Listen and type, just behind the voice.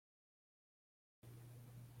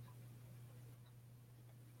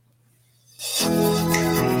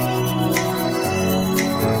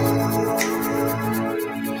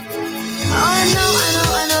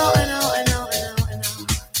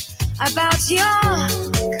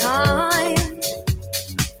you're kind.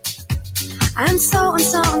 And so and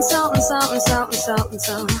so and so and so and so and so and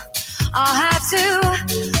so I'll have to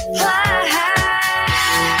play.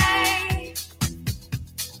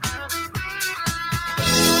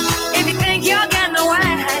 If you think you're getting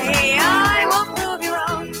away, I won't prove you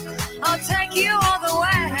wrong. I'll take you all the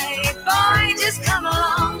way. Boy, just come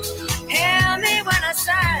along. Hear me when I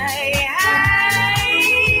say,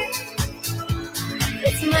 hey.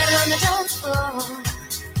 It's murder on the dance floor,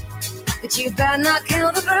 but you better not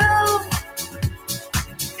kill the groove.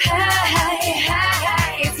 Hey, hey,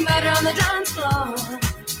 hey, it's murder on the dance floor,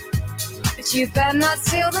 but you better not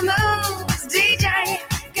steal the moves. DJ,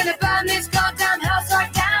 gonna burn this goddamn house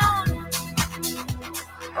right down.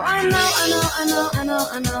 Oh, I know.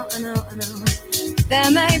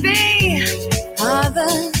 There may be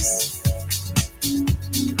others,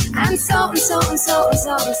 and so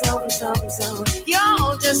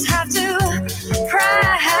you'll just have to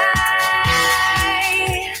pray.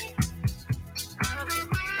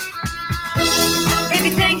 If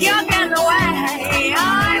you think you're getting away,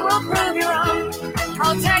 I will prove you wrong.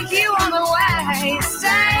 I'll take you all the way.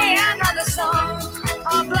 Stay another song,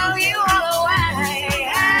 I'll blow you all away.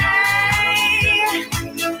 Hey,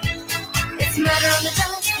 it's murder on the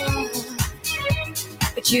dance floor,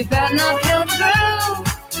 but you better not kill the groove.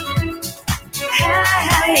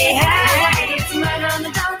 Hey, it's murder on the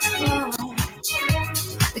dance floor,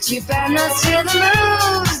 but you better not steal the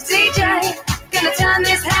moves. DJ, gonna turn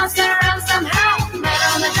this house around somehow. Murder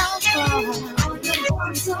on the dance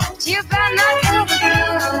floor, you better not kill the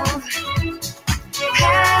groove.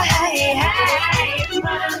 Hey, it's murder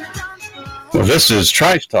on the dance floor. Well, this is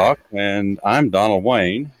Trice Talk, and I'm Donald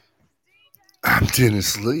Wayne. I'm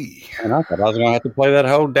Dennis Lee. And I thought I was going to have to play that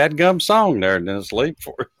whole dadgum song there, Dennis Lee,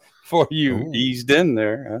 before you eased in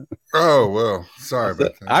there. Oh, well, sorry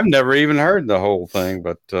about that. I've never even heard the whole thing,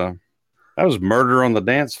 but that was Murder on the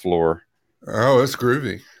Dance Floor. Oh, it's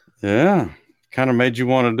groovy. Yeah. Kind of made you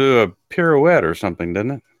want to do a pirouette or something,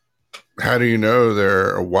 didn't it? How do you know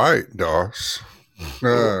they're white, Doss?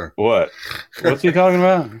 What? What's he talking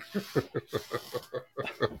about?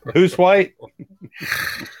 Who's white?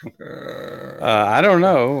 I don't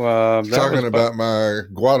know. Talking about my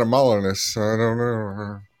Guatemalaness. I don't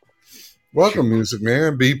know. Welcome, music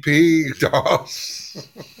man. BP, Doss.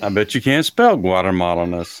 I bet you can't spell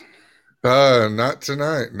Guatemalaness. Not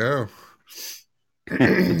tonight, no.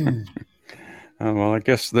 Well, I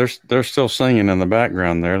guess they're still singing in the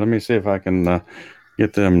background there. Let me see if I can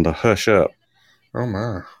get them to hush up. Oh,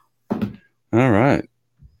 my. All right.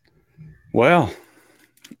 Well,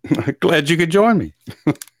 glad you could join me.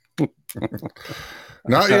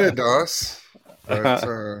 Not yet, Doss.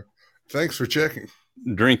 But, thanks for checking.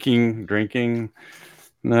 Drinking.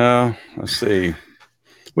 No, let's see.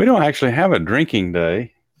 We don't actually have a drinking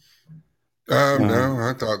day. No,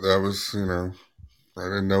 I thought that was, I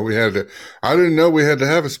didn't know we had to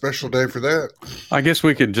have a special day for that. I guess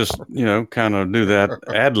we could just, kind of do that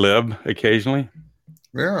ad lib occasionally.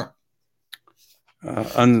 Yeah.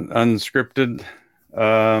 Unscripted.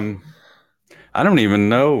 I don't even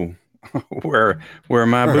know where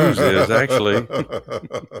my booze is, actually.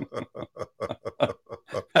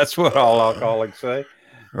 That's what all alcoholics say.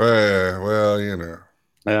 Well,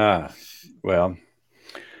 Yeah. Well,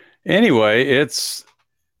 anyway, it's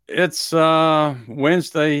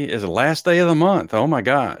Wednesday is the last day of the month. Oh my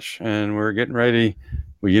gosh. And we're getting ready.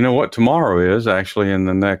 Well, you know what tomorrow is actually in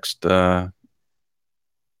the next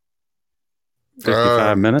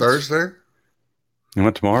 55 minutes. Thursday? You know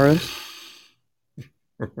what tomorrow is?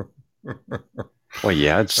 Well,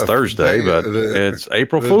 yeah, it's Thursday, but it's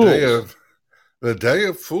April Fool's. The Day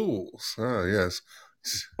of Fools. Oh, yes.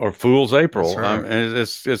 Or Fool's April. Right.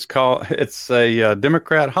 It's a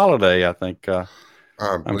Democrat holiday, I think.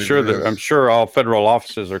 I'm sure all federal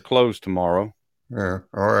offices are closed tomorrow. Yeah,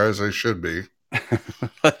 or as they should be.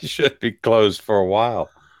 They should be closed for a while.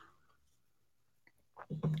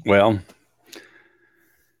 Well,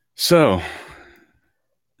 so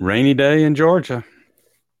rainy day in Georgia.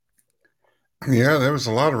 Yeah, there was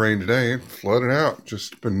a lot of rain today. It flooded out,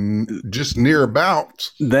 just near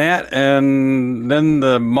about. That, and then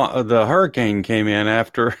the hurricane came in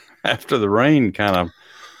after the rain kind of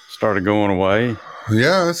started going away.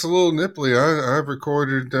 Yeah, it's a little nipply. I've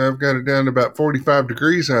got it down to about 45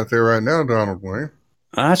 degrees out there right now, Donald Wayne.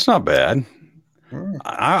 That's not bad.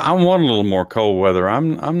 I want a little more cold weather.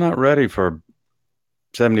 I'm not ready for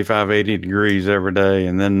 75, 80 degrees every day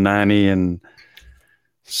and then 90 and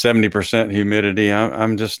 70% humidity.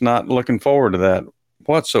 I'm just not looking forward to that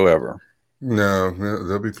whatsoever. No,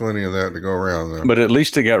 there'll be plenty of that to go around, though. But at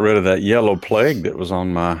least they got rid of that yellow plague that was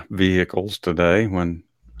on my vehicles today when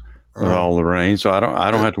with all the rain. So I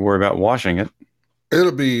don't have to worry about washing it.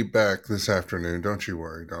 It'll be back this afternoon. Don't you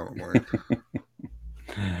worry, Donald Wayne.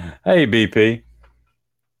 Hey, BP.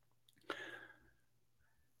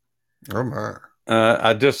 Oh my!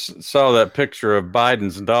 I just saw that picture of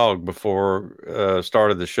Biden's dog before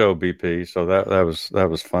started the show, BP. So that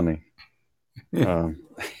was funny.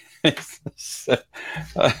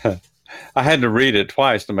 I had to read it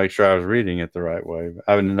twice to make sure I was reading it the right way.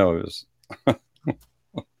 I didn't know it was.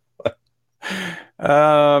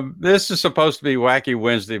 This is supposed to be Wacky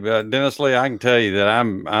Wednesday, but Dennis Lee, I can tell you that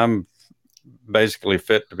I'm basically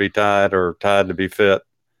fit to be tied or tied to be fit.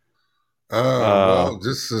 Well,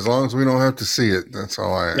 just as long as we don't have to see it, that's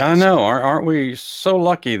all I ask. I know. Aren't we so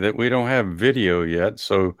lucky that we don't have video yet?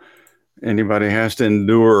 So anybody has to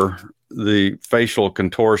endure the facial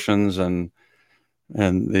contortions and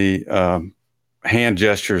the hand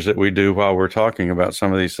gestures that we do while we're talking about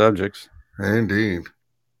some of these subjects. Indeed.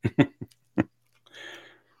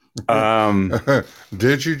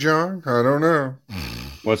 Did you, John? I don't know.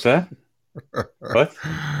 What's that? What?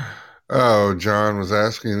 Oh, John was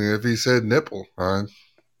asking if he said nipple. Oh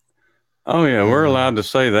yeah, we're allowed to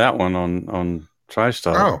say that one on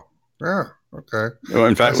TriStar. Oh, yeah. Okay. Well,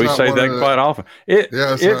 in fact, we say that quite often. It's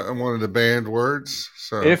not one of the banned words.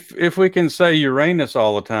 So if we can say Uranus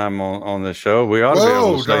all the time on this show, we ought to be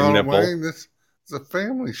able to say Donald nipple. Wayne, it's a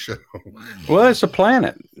family show. Well, it's a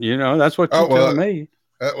planet. You know, that's what you tell me.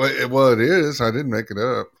 Well, it is. I didn't make it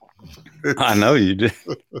up. I know you did,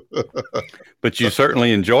 but you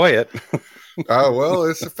certainly enjoy it. Oh well,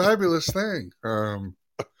 it's a fabulous thing.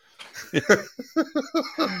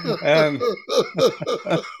 And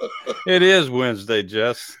it is Wednesday,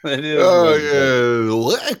 Jess. It is.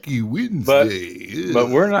 Wacky Wednesday. But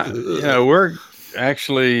we're not. You know, we're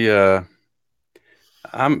actually.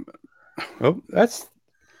 That's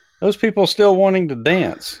those people still wanting to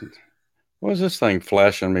dance. What is this thing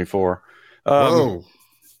flashing me for? Whoa.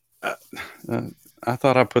 I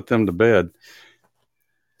thought I put them to bed.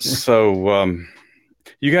 So,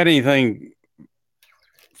 you got anything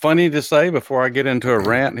funny to say before I get into a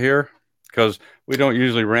rant here? Because we don't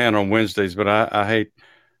usually rant on Wednesdays, but I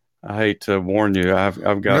hate to warn you.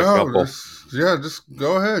 I've got a couple. Just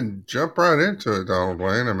go ahead and jump right into it, Donald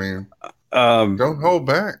Wayne. I mean, don't hold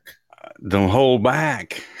back. Don't hold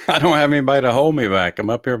back. I don't have anybody to hold me back.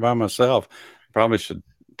 I'm up here by myself. Probably should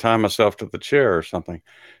tie myself to the chair or something.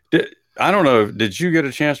 I don't know. Did you get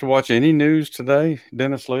a chance to watch any news today,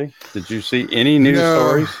 Dennis Lee? Did you see any news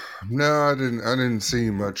stories? No, I didn't. I didn't see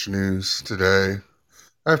much news today.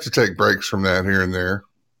 I have to take breaks from that here and there.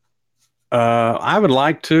 I would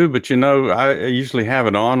like to, but you know, I usually have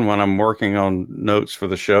it on when I'm working on notes for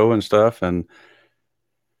the show and stuff, and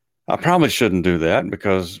I probably shouldn't do that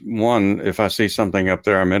because one, if I see something up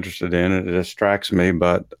there I'm interested in, it distracts me.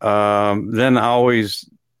 But then I always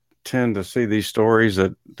tend to see these stories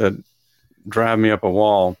that drive me up a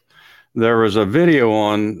wall. There was a video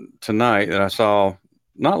on tonight that I saw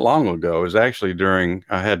not long ago. It was actually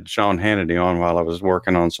I had Sean Hannity on while I was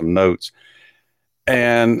working on some notes.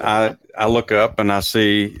 And I look up and I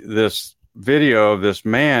see this video of this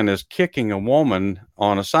man is kicking a woman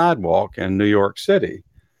on a sidewalk in New York City.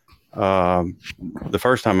 The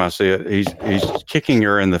first time I see it, he's kicking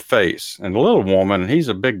her in the face, and a little woman, and he's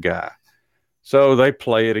a big guy. So they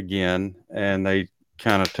play it again and they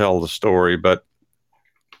kind of tell the story. But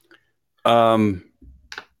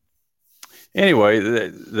anyway,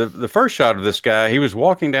 the first shot of this guy, he was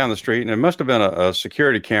walking down the street, and it must have been a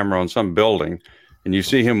security camera on some building, and you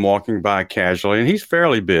see him walking by casually, and he's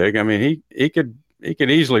fairly big. I mean, he could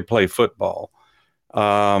easily play football.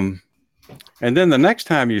 And then the next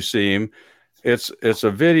time you see him, it's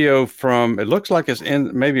a video from, it looks like it's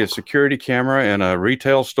in maybe a security camera in a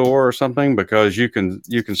retail store or something, because you can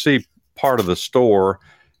see part of the store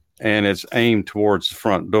and it's aimed towards the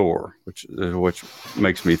front door, which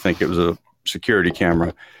makes me think it was a security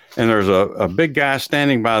camera. And there's a big guy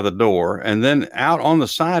standing by the door, and then out on the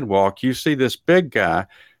sidewalk, you see this big guy.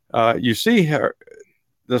 You see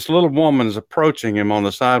this little woman is approaching him on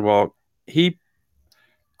the sidewalk.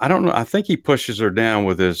 I don't know. I think he pushes her down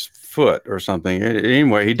with his foot or something.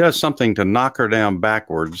 Anyway, he does something to knock her down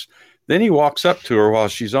backwards. Then he walks up to her while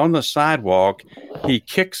she's on the sidewalk. He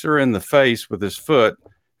kicks her in the face with his foot,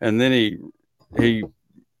 and then he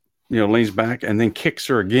leans back and then kicks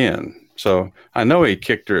her again. So I know he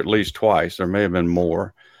kicked her at least twice. There may have been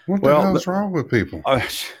more. What the hell's wrong with people?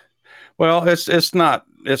 Well,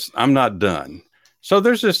 I'm not done. So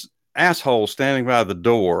there's this asshole standing by the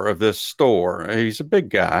door of this store. He's a big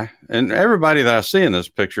guy, and everybody that I see in this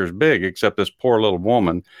picture is big except this poor little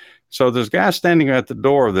woman. So there's a guy standing at the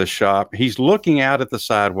door of this shop. He's looking out at the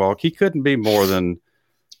sidewalk. He couldn't be more than,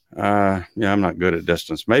 I'm not good at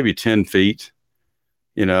distance, maybe 10 feet,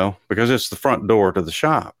 because it's the front door to the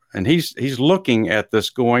shop. And he's looking at this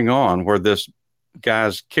going on where this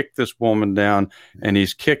guy's kicked this woman down and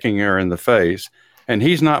he's kicking her in the face, and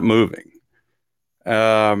he's not moving.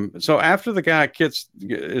 So after the guy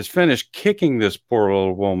is finished kicking this poor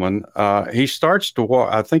little woman, he starts to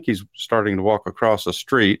walk. I think he's starting to walk across the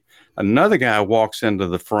street. Another guy walks into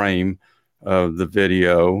the frame of the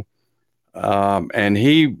video, and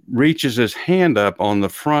he reaches his hand up on the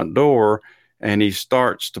front door and he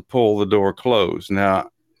starts to pull the door closed.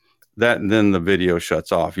 Now, then the video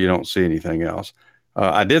shuts off. You don't see anything else.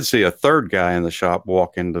 I did see a third guy in the shop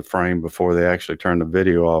walk into the frame before they actually turned the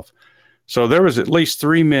video off. So there was at least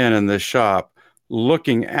 3 men in this shop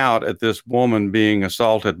looking out at this woman being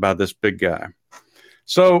assaulted by this big guy.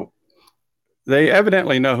 So they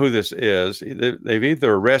evidently know who this is. They've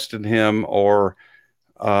either arrested him or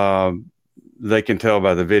they can tell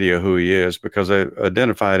by the video who he is, because they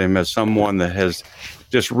identified him as someone that has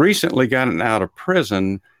just recently gotten out of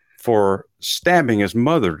prison for stabbing his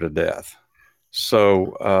mother to death.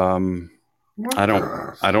 So I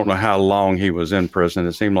don't know how long he was in prison.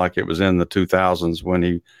 It seemed like it was in the 2000s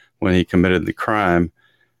when he committed the crime.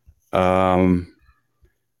 So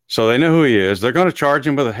they know who he is. They're going to charge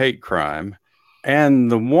him with a hate crime.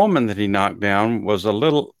 And the woman that he knocked down was a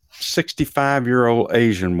little 65-year-old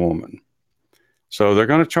Asian woman. So they're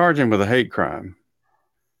going to charge him with a hate crime.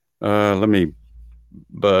 Let me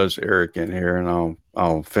buzz Eric in here, and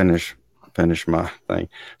I'll finish my thing.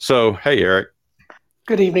 So, hey, Eric.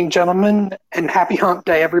 Good evening, gentlemen, and happy hump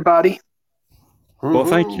day, everybody. Well,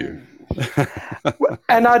 thank you.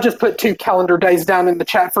 And I just put 2 calendar days down in the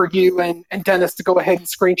chat for you and Dennis to go ahead and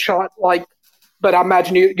screenshot, but I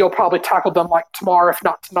imagine you'll probably tackle them tomorrow, if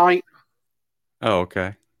not tonight. Oh,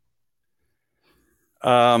 okay.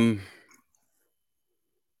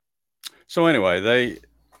 So anyway,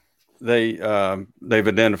 they've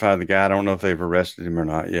identified the guy. I don't know if they've arrested him or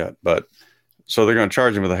not yet, but so they're going to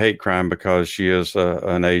charge him with a hate crime because she is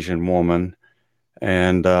an Asian woman.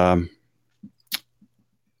 And I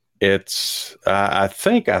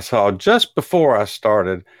think I saw just before I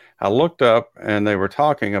started, I looked up and they were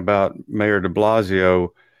talking about Mayor de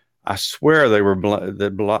Blasio. I swear de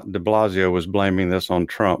Blasio was blaming this on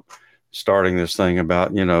Trump, starting this thing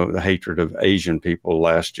about, the hatred of Asian people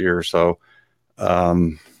last year. So,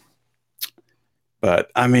 but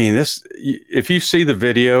I mean, if you see the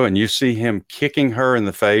video and you see him kicking her in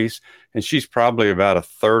the face, and she's probably about a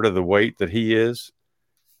third of the weight that he is,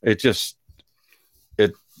 and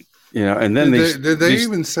then did they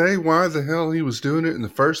even say why the hell he was doing it in the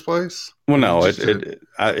first place? Well, no,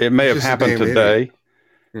 it may have happened today.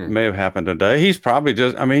 It may have happened today. He's probably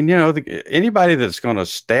just, anybody that's going to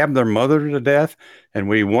stab their mother to death, and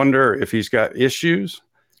we wonder if he's got issues.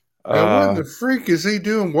 Now, what the freak is he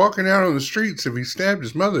doing walking out on the streets if he stabbed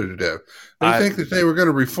his mother to death? They think that they were going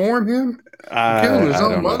to reform him? Killing his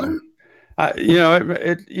own mother?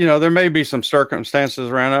 There may be some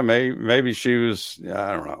circumstances around it. Maybe she was,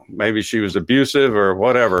 I don't know, maybe she was abusive or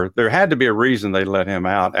whatever. There had to be a reason they let him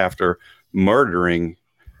out after murdering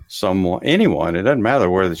anyone. It doesn't matter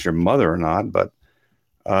whether it's your mother or not, but,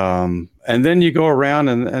 and then you go around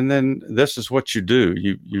and then this is what you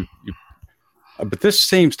do. But this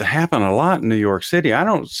seems to happen a lot in New York City. I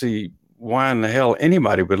don't see why in the hell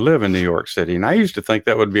anybody would live in New York City. And I used to think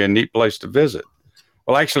that would be a neat place to visit.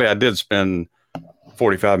 Well, actually, I did spend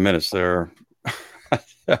 45 minutes there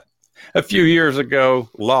a few years ago,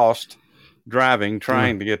 lost, driving,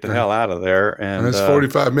 trying to get the hell out of there. And that's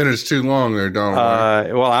 45 minutes too long there,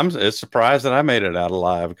 Donald. Well, I'm surprised that I made it out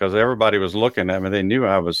alive because everybody was looking at me. They knew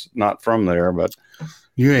I was not from there, but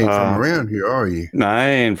you ain't from around here, are you? No, I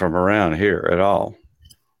ain't from around here at all.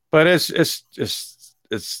 But it's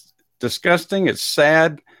disgusting. It's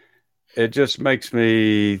sad. It just makes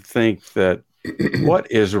me think that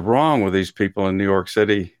what is wrong with these people in New York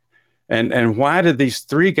City? And why did these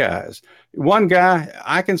 3 guys, one guy,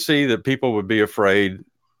 I can see that people would be afraid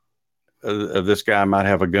of this guy might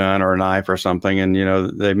have a gun or a knife or something. And,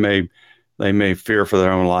 they may fear for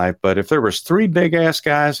their own life. But if there was 3 big ass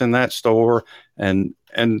guys in that store and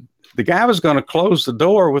the guy was going to close the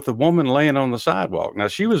door with the woman laying on the sidewalk. Now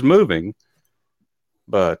she was moving,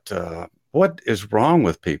 but what is wrong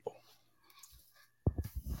with people?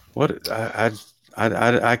 What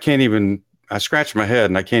I can't even. I scratch my head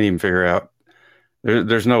and I can't even figure out.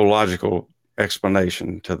 There's no logical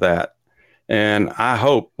explanation to that. And I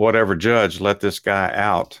hope whatever judge let this guy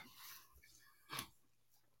out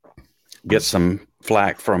get some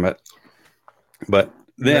flack from it. But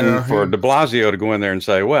then for de Blasio to go in there and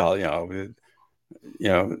say, well,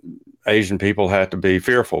 Asian people have to be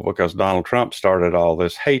fearful because Donald Trump started all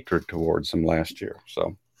this hatred towards them last year.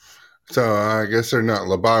 So I guess they're not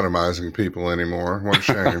lobotomizing people anymore. What a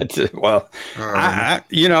shame. Well, I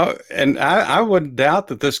would doubt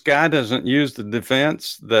that this guy doesn't use the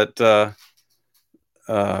defense that,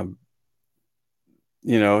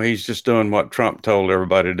 he's just doing what Trump told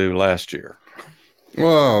everybody to do last year.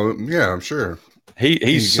 Well, yeah, I'm sure.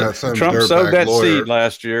 Trump sowed that seed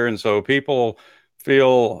last year, and so people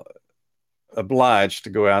feel obliged to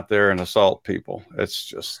go out there and assault people. It's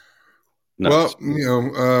just nuts.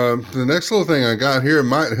 Well, the next little thing I got here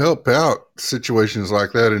might help out situations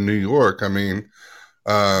like that in New York. I mean,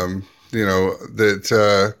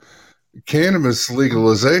 that cannabis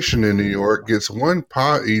legalization in New York gets one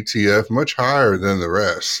pot ETF much higher than the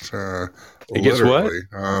rest. It gets what?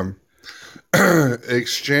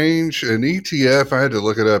 Exchange, an ETF, I had to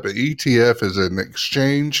look it up. An ETF is an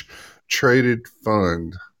exchange traded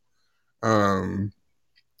fund. So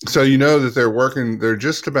that they're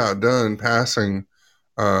just about done passing,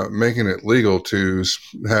 making it legal to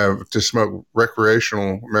smoke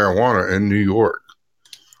recreational marijuana in New York.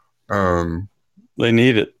 They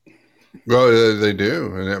need it. Well, they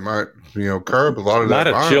do, and it might, curb a lot of that violence. Might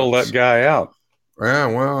have chilled that guy out. Yeah,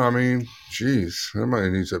 well, I mean, geez, somebody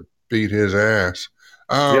needs to beat his ass.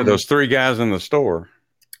 Those 3 guys in the store.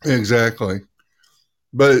 Exactly.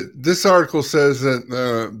 But this article says that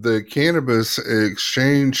the cannabis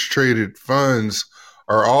exchange traded funds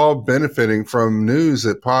are all benefiting from news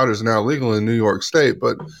that pot is now legal in New York State.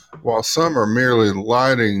 But while some are merely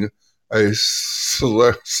lighting a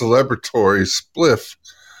celebratory spliff,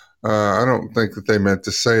 I don't think that they meant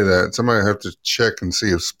to say that. Somebody have to check and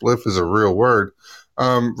see if spliff is a real word.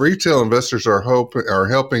 Retail investors are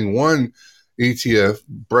helping one ETF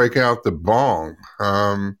break out the bong.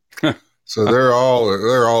 So they're all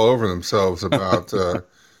over themselves about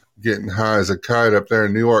getting high as a kite up there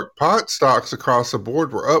in New York. Pot stocks across the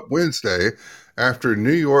board were up Wednesday after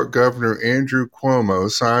New York Governor Andrew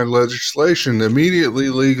Cuomo signed legislation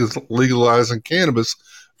immediately legalizing cannabis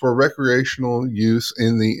for recreational use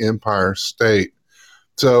in the Empire State.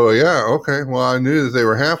 So, yeah, okay. Well, I knew that they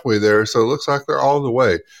were halfway there, so it looks like they're all the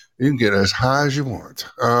way. You can get as high as you want.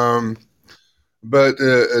 But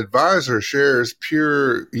Advisor shares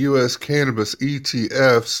pure U.S. cannabis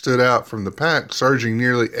ETF stood out from the pack, surging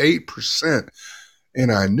nearly 8%.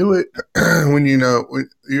 And I knew it when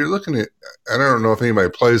you're looking at, I don't know if anybody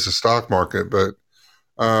plays the stock market, but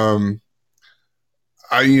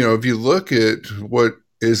if you look at what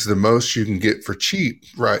is the most you can get for cheap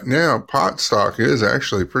right now, pot stock is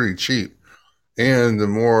actually pretty cheap. And the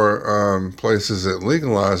more places that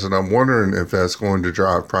legalize it, I'm wondering if that's going to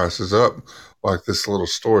drive prices up, like this little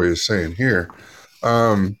story is saying here.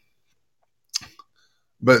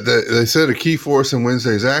 But they said a key force in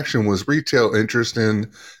Wednesday's action was retail interest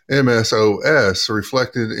in MSOS,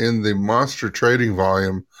 reflected in the monster trading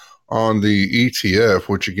volume on the ETF,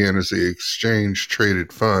 which again is the exchange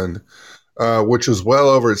traded fund, which was well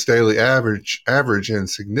over its daily average and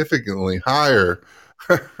significantly higher,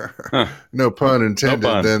 no pun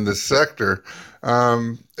intended, than the sector.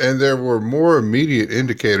 And there were more immediate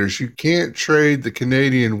indicators. You can't trade the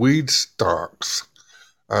Canadian weed stocks.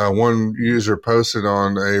 One user posted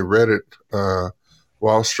on a Reddit,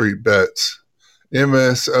 Wall Street Bets,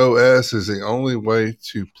 MSOS is the only way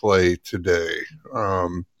to play today.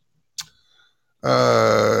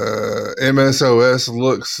 MSOS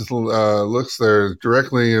looks they're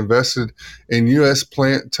directly invested in U.S.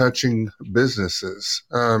 plant-touching businesses.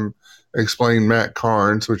 Explained Matt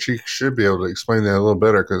Carnes, which he should be able to explain that a little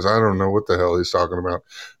better because I don't know what the hell he's talking about.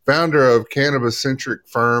 Founder of cannabis-centric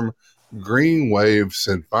firm Green Waves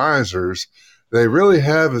Advisors, they really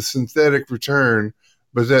have a synthetic return,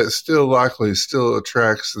 but that still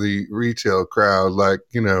attracts the retail crowd,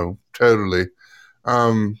 totally.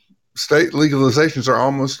 State legalizations are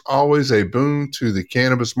almost always a boon to the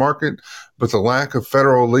cannabis market, but the lack of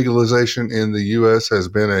federal legalization in the U.S. has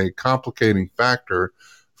been a complicating factor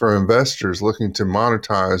for investors looking to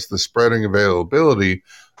monetize the spreading availability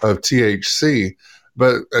of THC.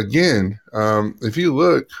 But again, if you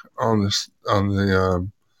look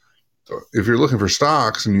if you're looking for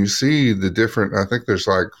stocks and you see the different, I think there's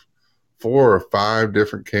like 4 or 5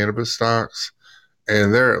 different cannabis stocks,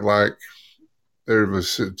 and they're there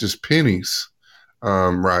was just pennies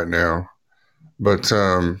right now. But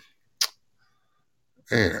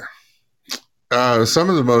yeah, Some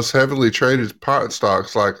of the most heavily traded pot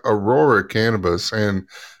stocks, like Aurora Cannabis and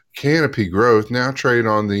Canopy Growth, now trade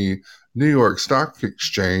on the New York Stock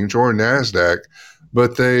Exchange or NASDAQ,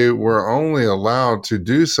 but they were only allowed to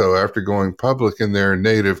do so after going public in their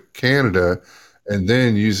native Canada and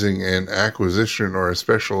then using an acquisition or a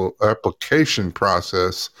special application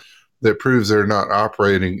process that proves they're not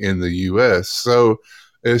operating in the U.S. So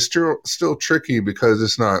it's still tricky because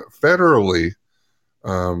it's not federally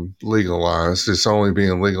legalized. It's only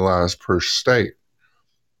being legalized per state.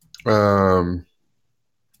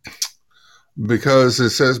 Because it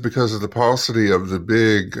says because of the paucity of the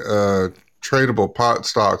big tradable pot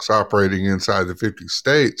stocks operating inside the 50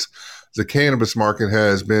 states, the cannabis market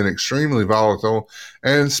has been extremely volatile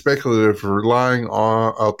and speculative, relying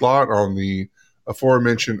on a lot on the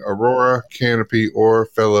aforementioned Aurora, Canopy, or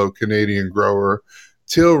fellow Canadian grower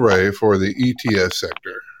Tilray for the ETF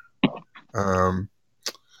sector.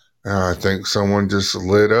 I think someone just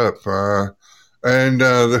lit up. And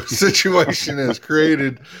the situation has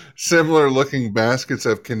created similar-looking baskets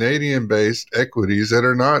of Canadian-based equities that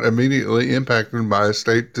are not immediately impacted by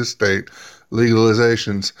state-to-state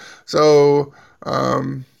legalizations. So,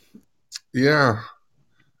 yeah,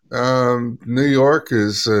 New York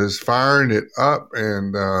is firing it up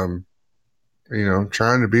and,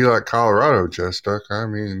 trying to be like Colorado, just Duck. I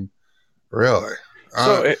mean, really.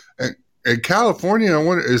 So In California, I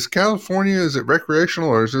wonder, is it recreational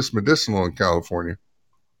or is this medicinal in California?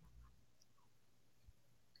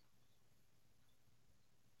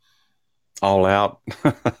 all out.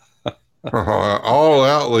 All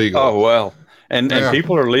out legal. Oh, well. And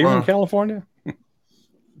people are leaving California?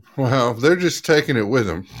 Well, they're just taking it with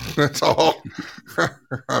them. That's all.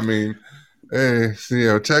 I mean,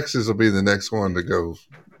 Texas will be the next one to go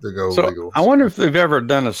so legal. I wonder if they've ever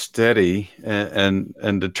done a study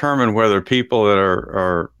and determined whether people that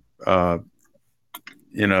are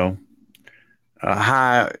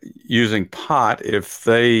high using pot, if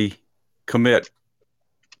they commit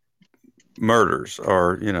murders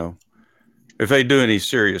or, if they do any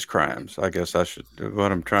serious crimes. I guess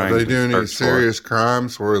what I'm trying to If they do any serious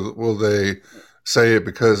crimes, will they say it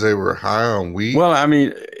because they were high on weed? Well, I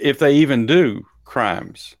mean, if they even do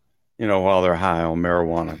crimes, while they're high on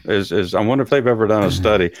marijuana, I wonder if they've ever done a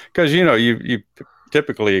study, because, you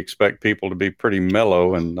typically expect people to be pretty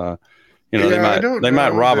mellow and, they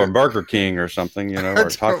might rob a Burger King or something,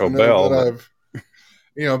 or Taco Bell.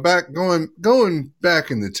 Going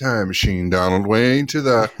back in the time machine, Donald Wayne, to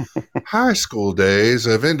the high school days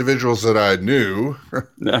of individuals that I knew.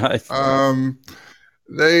 Nice. I've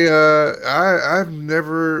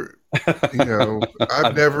never,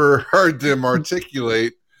 I've never heard them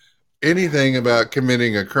articulate anything about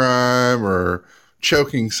committing a crime or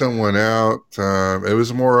choking someone out. It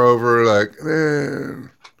was moreover like,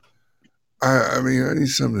 man, I need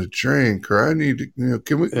something to drink, or I need to,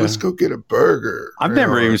 let's go get a burger. I've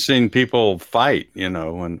never even seen people fight,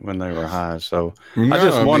 when they were high. So I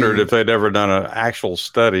just wondered if they'd ever done an actual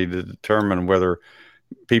study to determine whether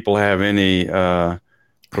people have any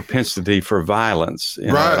propensity for violence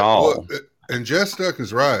at all. Well, and Jess Duck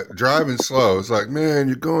is right. Driving slow. It's like, man,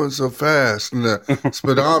 you're going so fast. And the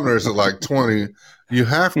speedometers are like 20. You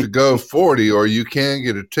have to go 40 or you can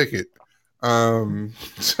get a ticket.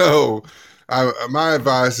 So my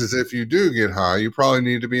advice is if you do get high, you probably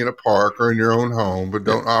need to be in a park or in your own home, but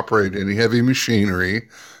don't operate any heavy machinery,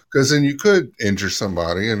 because then you could injure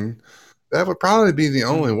somebody, and that would probably be the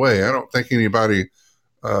only way. I don't think anybody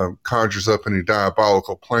conjures up any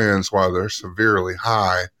diabolical plans while they're severely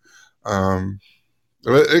high.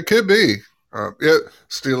 It could be.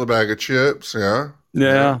 Steal a bag of chips, something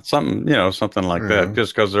like that,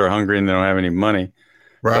 just because they're hungry and they don't have any money.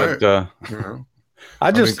 Right. But,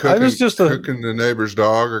 I was just cooking the neighbor's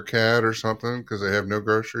dog or cat or something because they have no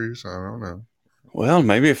groceries. I don't know. Well,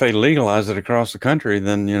 maybe if they legalize it across the country,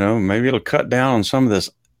 then, maybe it'll cut down on some of this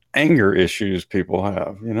anger issues people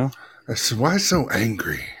have, So why so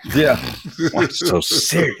angry? Yeah. Why so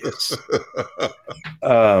serious?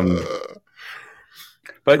 But,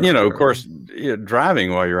 of course,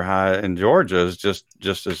 driving while you're high in Georgia is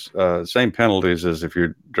just as same penalties as if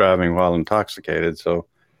you're driving while intoxicated. So,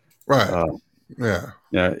 right. Yeah.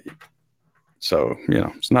 So,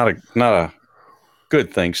 it's not a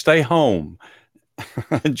good thing. Stay home.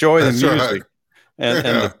 Enjoy the music and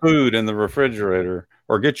the food in the refrigerator,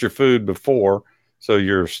 or get your food before so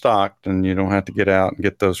you're stocked and you don't have to get out and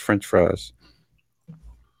get those French fries.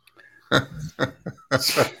 Well,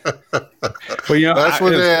 that's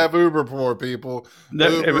what they have Uber for, people.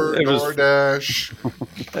 Uber, DoorDash.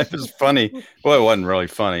 It was funny. Well, it wasn't really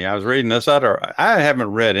funny. I was reading this. I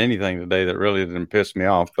haven't read anything today that really didn't piss me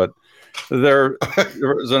off, but There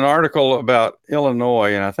was an article about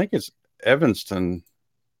Illinois, and I think it's Evanston,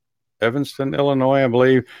 Illinois, I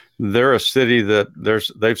believe. They're a city that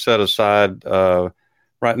they've set aside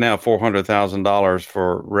right now $400,000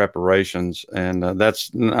 for reparations, and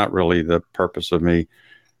that's not really the purpose of me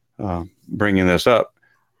bringing this up,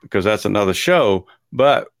 because that's another show.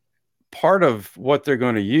 But part of what they're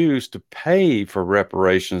going to use to pay for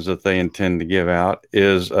reparations that they intend to give out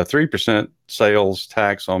is a 3% sales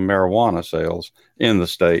tax on marijuana sales in the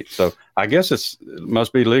state. So I guess it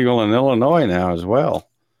must be legal in Illinois now as well.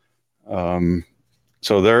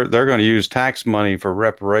 So they're going to use tax money for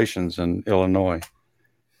reparations in Illinois.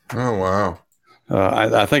 Oh, wow.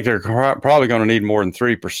 I think they're probably going to need more than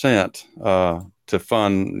 3% to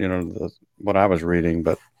fund, what I was reading,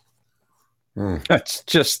 but that's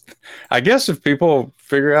just, I guess if people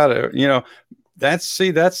figure out, that's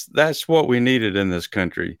what we needed in this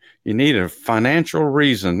country. You need a financial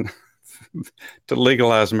reason to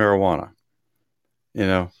legalize marijuana.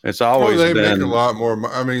 It's always they been make a lot more.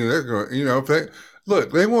 I mean, they're going,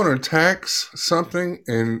 if they want to tax something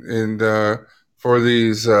and for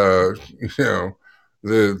these, the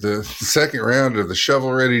second round of the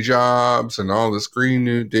shovel-ready jobs and all this Green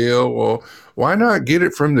New Deal. Well, why not get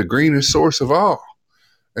it from the greenest source of all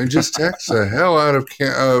and just tax the hell out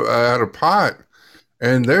of pot?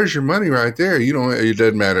 And there's your money right there. It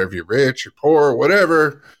doesn't matter if you're rich or poor or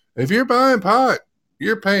whatever. If you're buying pot,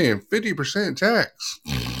 you're paying 50% tax.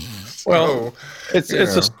 Well, it's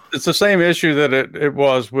the same issue that it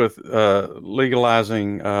was with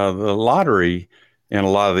legalizing the lottery in a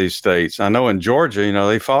lot of these states. I know in Georgia,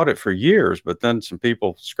 they fought it for years, but then some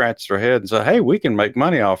people scratched their head and said, "Hey, we can make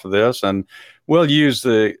money off of this, and we'll use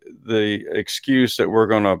the excuse that we're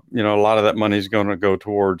going to, a lot of that money is going to go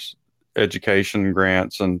towards education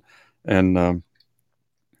grants and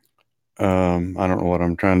I don't know what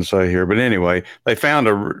I'm trying to say here, but anyway, they found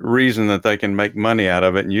a reason that they can make money out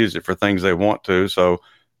of it and use it for things they want to. So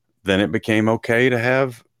then it became okay to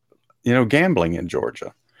have, gambling in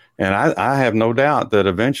Georgia. And I have no doubt that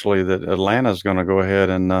eventually that Atlanta is going to go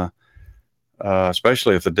ahead and,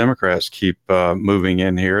 especially if the Democrats keep moving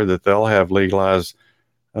in here, that they'll have legalized,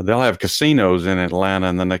 they'll have casinos in Atlanta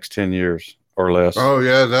in the next 10 years. Or less. Oh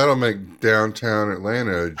yeah, that'll make downtown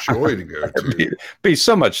Atlanta a joy to go to. be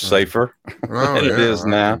so much safer than it is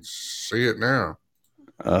now. I can see it now.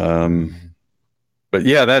 But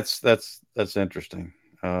yeah, that's interesting.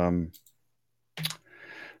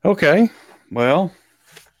 Okay, well,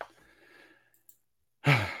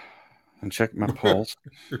 and check my pulse.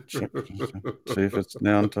 See if it's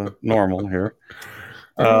down to normal here.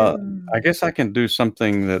 I guess I can do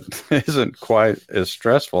something that isn't quite as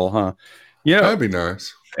stressful, huh? Yeah, that'd be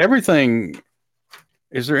nice. Is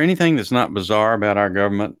there anything that's not bizarre about our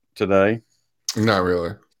government today? Not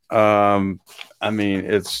really. I mean,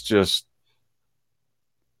 it's just,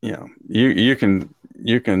 you can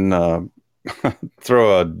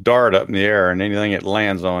throw a dart up in the air and anything it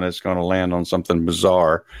lands on, it's going to land on something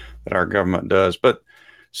bizarre that our government does. But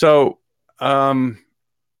so, I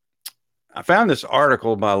found this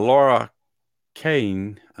article by Laura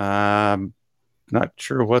Kane. I'm not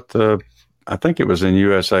sure I think it was in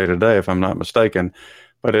USA Today, if I'm not mistaken,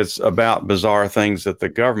 but it's about bizarre things that the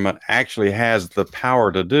government actually has the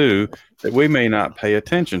power to do that we may not pay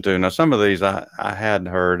attention to. Now, some of these I had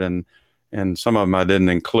heard, and some of them I didn't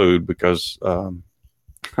include because,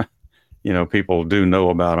 people do know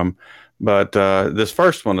about them. But this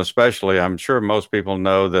first one especially, I'm sure most people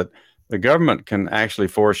know that the government can actually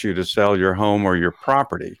force you to sell your home or your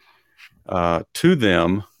property to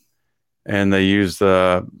them, and they use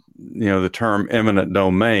the term eminent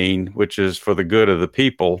domain, which is for the good of the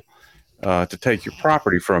people, to take your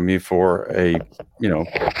property from you for a,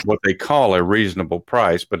 what they call a reasonable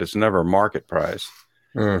price, but it's never a market price.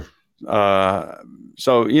 So,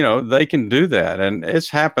 they can do that. And it's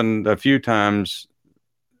happened a few times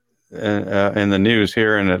in the news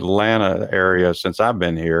here in Atlanta area since I've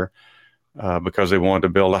been here, because they wanted to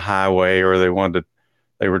build a highway or they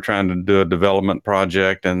were trying to do a development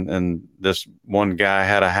project, and this one guy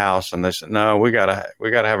had a house, and they said, "No, we gotta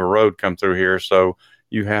have a road come through here, so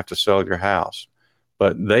you have to sell your house."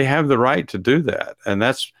 But they have the right to do that, and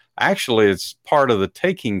it's part of the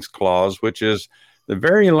takings clause, which is the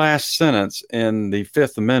very last sentence in the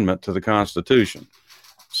Fifth Amendment to the Constitution.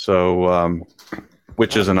 So,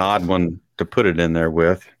 which is an odd one to put it in there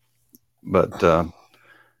with, but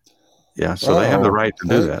yeah, so they have the right to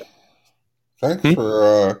do that. Thanks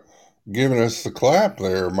for giving us the clap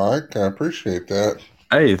there, Mike. I appreciate that.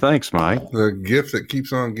 Hey, thanks, Mike. The gift that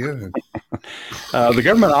keeps on giving. The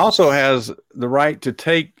government also has the right to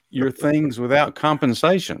take your things without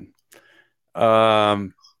compensation.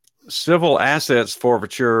 Civil assets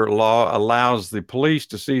forfeiture law allows the police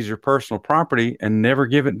to seize your personal property and never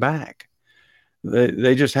give it back.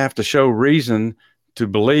 They just have to show reason to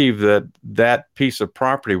believe that that piece of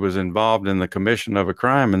property was involved in the commission of a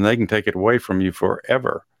crime, and they can take it away from you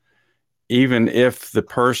forever, even if the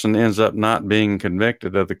person ends up not being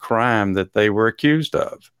convicted of the crime that they were accused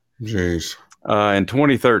of. Jeez. In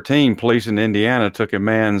 2013, police in Indiana took a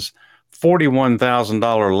man's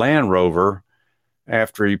 $41,000 Land Rover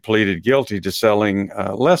after he pleaded guilty to selling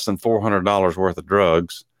less than $400 worth of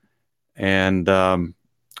drugs. And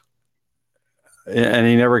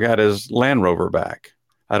he never got his Land Rover back.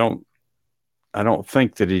 I don't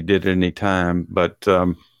think that he did any time, but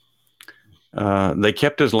they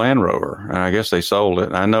kept his Land Rover, and I guess they sold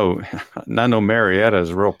it. I know Marietta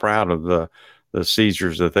is real proud of the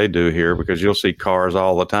seizures that they do here, because you'll see cars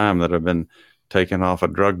all the time that have been taken off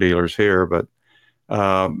of drug dealers here. But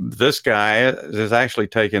this guy has actually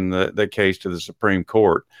taken the case to the Supreme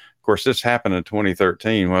Court. Of course, this happened in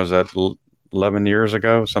 2013. Was that 11 years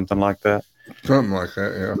ago, something like that? Something like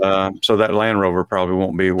that, yeah. So that Land Rover probably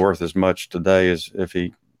won't be worth as much today as if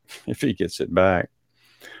he gets it back.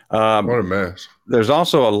 What a mess. There's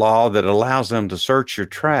also a law that allows them to search your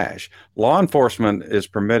trash. Law enforcement is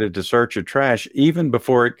permitted to search your trash even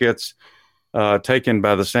before it gets taken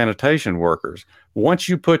by the sanitation workers. Once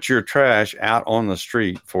you put your trash out on the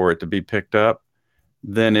street for it to be picked up,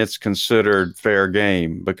 then it's considered fair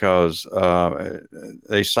game, because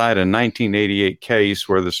they cite a 1988 case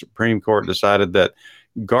where the Supreme Court decided that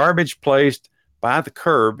garbage placed by the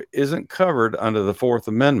curb isn't covered under the Fourth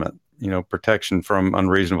Amendment, protection from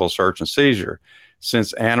unreasonable search and seizure,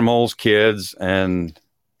 since animals, kids, and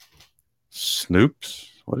snoops.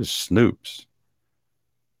 What is snoops?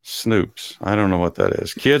 Snoops. I don't know what that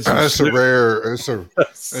is. Kids. That's a rare animal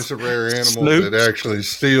Snoops. that actually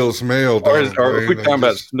steals mail. Or are we talking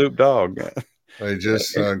about Snoop Dogg? They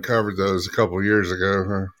just uncovered those a couple of years ago.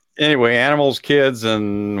 Huh? Anyway, animals, kids,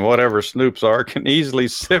 and whatever snoops are can easily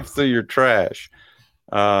sift through your trash.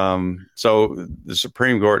 So the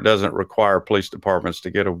Supreme Court doesn't require police departments to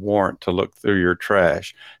get a warrant to look through your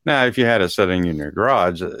trash. Now, if you had it sitting in your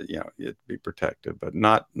garage, it'd be protected, but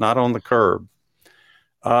not on the curb.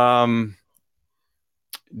 There's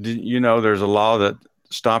a law that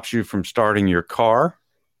stops you from starting your car.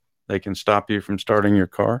 They can stop you from starting your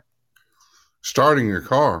car. Starting your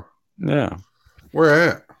car? Yeah. Where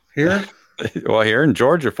at? Here? Well, here in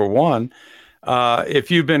Georgia, for one.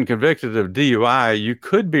 If you've been convicted of DUI, you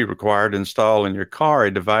could be required to install in your car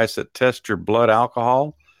a device that tests your blood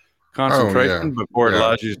alcohol concentration before it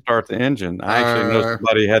allows you to start the engine. I actually know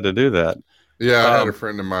somebody had to do that. Yeah, I had a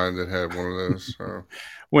friend of mine that had one of those. So.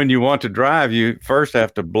 When you want to drive, you first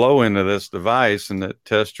have to blow into this device, and it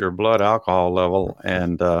tests your blood alcohol level.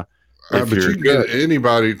 And but you can get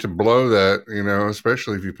anybody to blow that,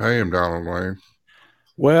 especially if you pay them, Donald Wayne.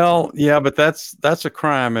 Well, yeah, but that's a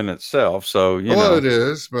crime in itself. So it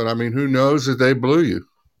is. But I mean, who knows that they blew you?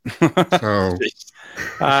 So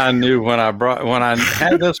I knew when I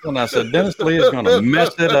had this one, I said Dennis Lee is going to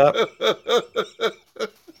mess it up.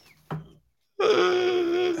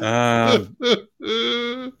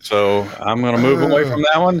 So I'm going to move away from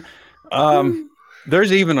that one.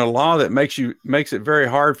 There's even a law that makes it very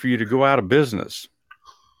hard for you to go out of business.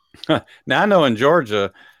 Now, I know in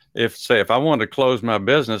Georgia, if I wanted to close my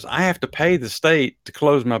business, I have to pay the state to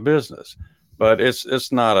close my business, but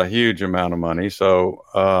it's not a huge amount of money. So,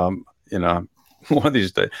 one of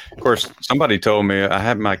these days, of course, somebody told me, I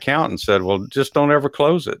had my accountant said, well, just don't ever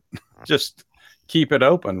close it. Just keep it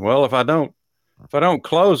open. Well, if I don't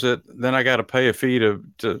close it, then I got to pay a fee to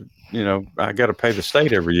I got to pay the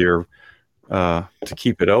state every year to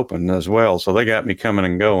keep it open as well. So they got me coming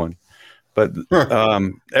and going. But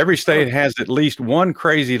every state has at least one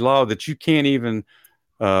crazy law that you can't even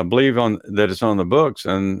believe that it's on the books.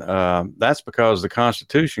 And that's because the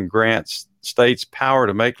Constitution grants states power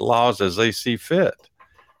to make laws as they see fit,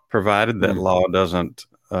 provided that law doesn't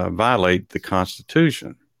violate the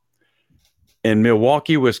Constitution. In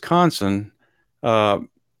Milwaukee, Wisconsin,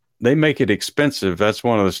 they make it expensive. That's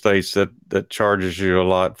one of the states that charges you a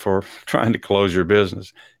lot for trying to close your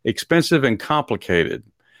business. Expensive and complicated.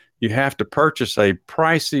 You have to purchase a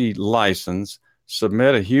pricey license,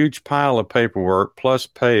 submit a huge pile of paperwork, plus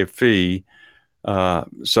pay a fee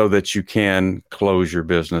so that you can close your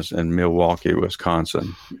business in Milwaukee,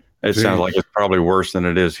 Wisconsin. It sounds like it's probably worse than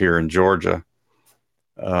it is here in Georgia.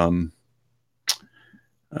 I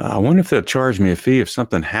wonder if they'll charge me a fee if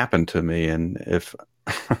something happened to me, and if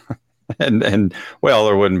and well,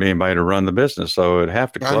 there wouldn't be anybody to run the business, so it'd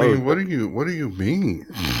have to close. I mean, what do you mean?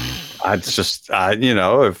 if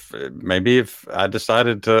I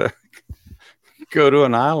decided to go to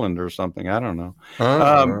an island or something, I don't know.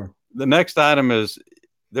 The next item is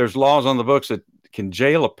there's laws on the books that can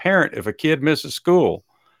jail a parent if a kid misses school.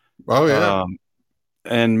 Oh, yeah.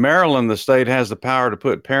 In Maryland, the state has the power to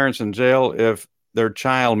put parents in jail if their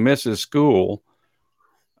child misses school.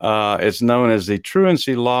 It's known as the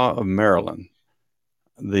truancy law of Maryland.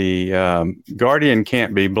 The guardian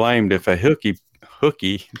can't be blamed if a hooky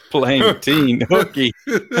playing teen hooky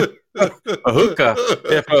a hookah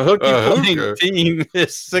if a hooky playing teen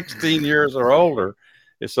is 16 years or older.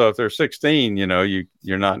 So if they're 16,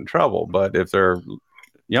 you're not in trouble. But if they're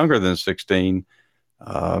younger than 16,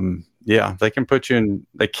 they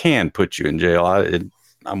can put you in jail. I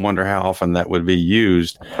wonder how often that would be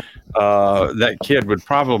used. That kid would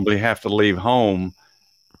probably have to leave home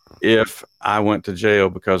if I went to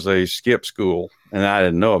jail because they skipped school and I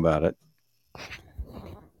didn't know about it.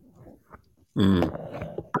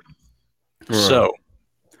 So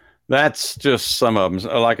that's just some of them.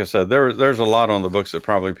 Like I said, there's a lot on the books that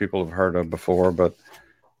probably people have heard of before, but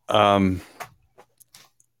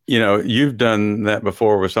you've done that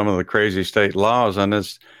before with some of the crazy state laws, and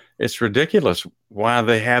it's ridiculous why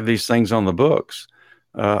they have these things on the books.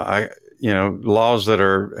 Laws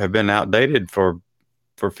that have been outdated for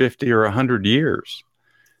 50 or 100 years.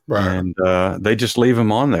 Right. And they just leave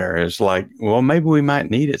them on there. It's like, well, maybe we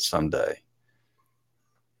might need it someday.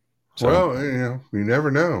 So, well, you never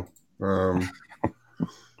know. Go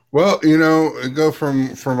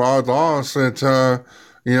from odd laws that,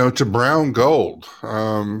 to brown gold.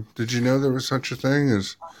 Did you know there was such a thing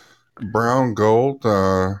as brown gold?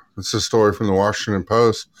 It's a story from the Washington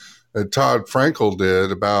Post that Todd Frankel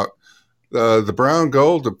did about the brown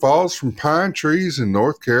gold that falls from pine trees in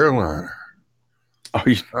North Carolina.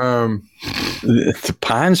 The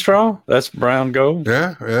pine straw? That's brown gold?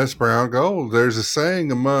 Yeah, that's brown gold. There's a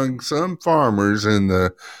saying among some farmers in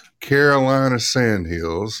the Carolina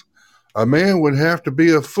Sandhills, a man would have to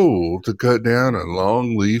be a fool to cut down a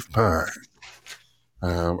longleaf pine.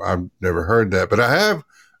 I've never heard that, but I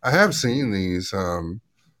have seen these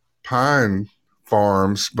pine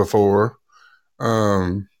farms before.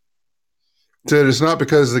 Said it's not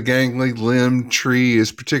because the gangly limbed tree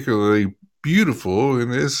is particularly beautiful,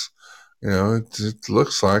 and it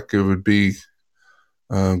looks like it would be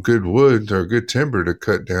good wood or good timber to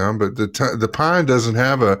cut down, but the pine doesn't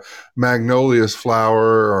have a magnolia's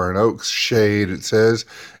flower or an oak's shade, it says,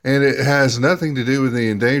 and it has nothing to do with the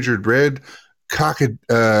endangered red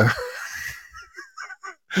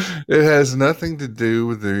it has nothing to do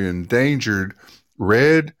with the endangered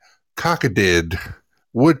red cockaded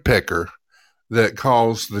woodpecker that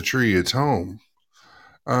calls the tree its home.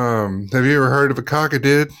 Have you ever heard of a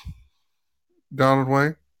cockadid, Donald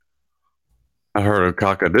Wayne? I heard of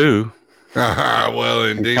cockadoo. Well,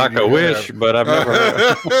 indeed. Cock-a-wish, but I've never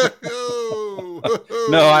heard of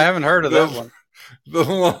No, I haven't heard of that one. The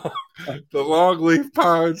longleaf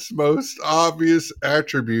pine's most obvious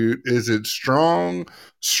attribute is its strong,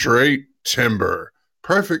 straight timber,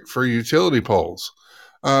 perfect for utility poles.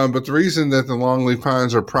 But the reason that the longleaf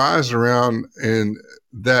pines are prized around in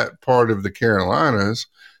that part of the Carolinas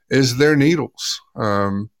is their needles.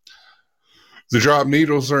 The drop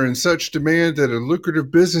needles are in such demand that a lucrative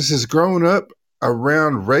business has grown up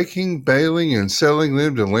around raking, baling, and selling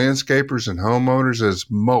them to landscapers and homeowners as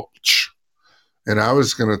mulch. And I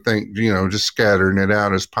was going to think, just scattering it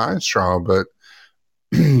out as pine straw, but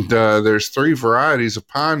there's 3 varieties of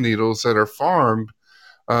pine needles that are farmed,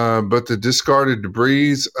 but the discarded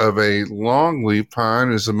debris of a longleaf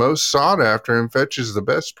pine is the most sought after and fetches the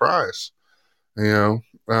best price,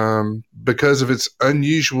 because of its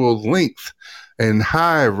unusual length and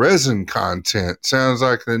high resin content. Sounds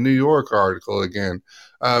like the New York article again,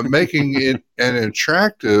 making it an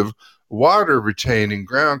attractive water-retaining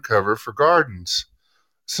ground cover for gardens.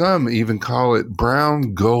 Some even call it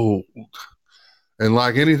brown gold. And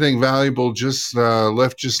like anything valuable just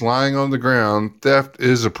left just lying on the ground, theft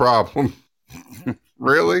is a problem.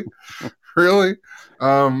 Really? Really?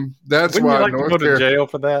 That's Wouldn't why you like to go to jail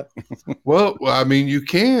for that? Well, I mean, you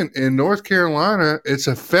can. In North Carolina, it's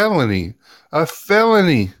a felony to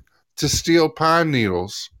steal pine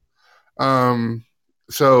needles.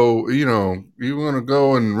 So, you want to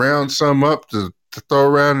go and round some up to throw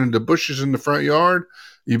around in the bushes in the front yard,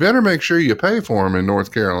 you better make sure you pay for them in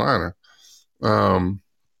North Carolina.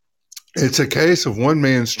 It's a case of one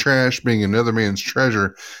man's trash being another man's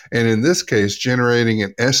treasure, and in this case, generating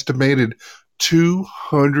an estimated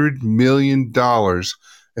 $200 million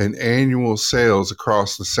in annual sales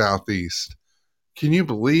across the Southeast. Can you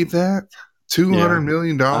believe that? $200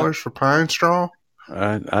 million for pine straw?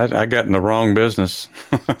 I got in the wrong business.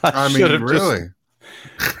 I should mean, have really?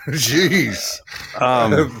 Jeez.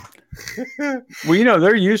 Well,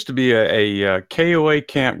 there used to be a KOA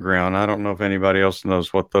campground. I don't know if anybody else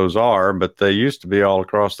knows what those are, but they used to be all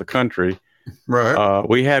across the country. Right.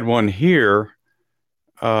 We had one here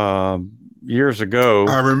years ago.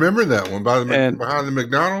 I remember that one behind the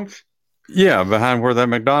McDonald's. Yeah, behind where that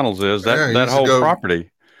McDonald's is, that whole property.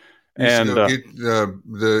 And get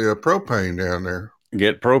the propane down there.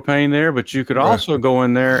 Get propane there, but you could also go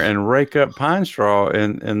in there and rake up pine straw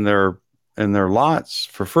in their lots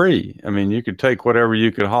for free. I mean, you could take whatever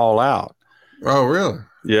you could haul out. Oh, really?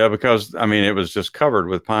 Yeah, because it was just covered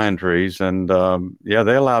with pine trees, and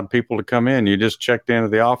they allowed people to come in. You just checked into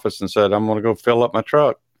the office and said, "I'm going to go fill up my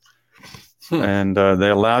truck," and they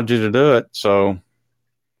allowed you to do it. So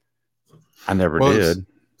I never did.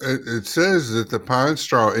 It says that the pine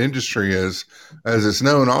straw industry, as it's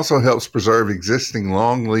known, also helps preserve existing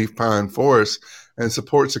longleaf pine forests and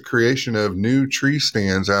supports the creation of new tree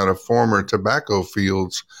stands out of former tobacco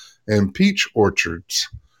fields and peach orchards.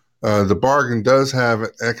 The bargain does have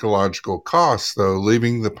ecological costs, though.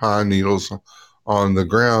 Leaving the pine needles on the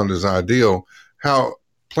ground is ideal. How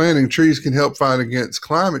planting trees can help fight against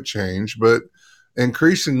climate change, but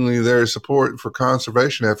increasingly there is support for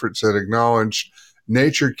conservation efforts that acknowledge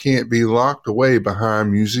nature can't be locked away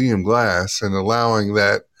behind museum glass, and allowing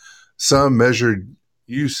that some measured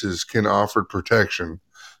uses can offer protection,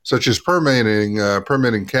 such as permitting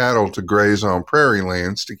cattle to graze on prairie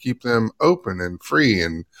lands to keep them open and free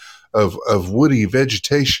and of woody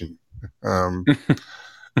vegetation.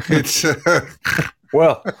 It's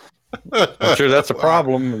well, I'm sure that's a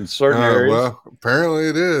problem in certain areas. Well, apparently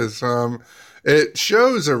it is. It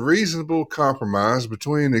shows a reasonable compromise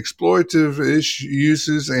between exploitative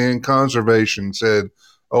uses and conservation, said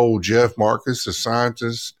old Jeff Marcus, a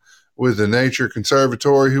scientist with the Nature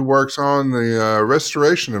Conservatory who works on the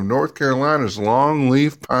restoration of North Carolina's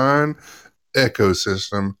longleaf pine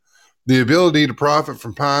ecosystem. The ability to profit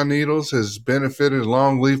from pine needles has benefited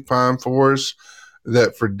longleaf pine forests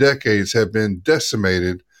that for decades have been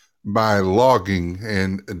decimated by logging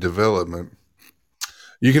and development.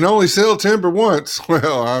 You can only sell timber once.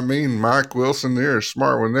 Well, I mean, Mike Wilson, they're a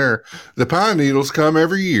smart one there. The pine needles come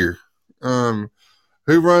every year.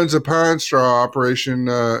 Who runs a pine straw operation?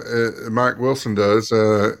 Mike Wilson does.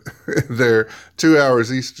 They're 2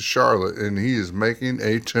 hours east of Charlotte, and he is making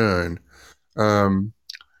a ton. The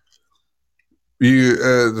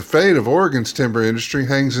fate of Oregon's timber industry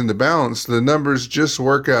hangs in the balance. The numbers just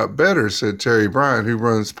work out better, said Terry Bryant, who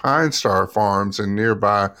runs Pine Star Farms in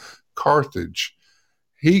nearby Carthage.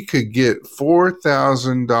 He could get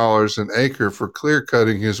 $4,000 an acre for clear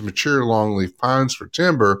cutting his mature longleaf pines for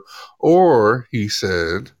timber, or, he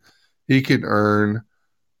said, he could earn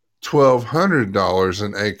 $1,200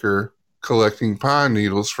 an acre collecting pine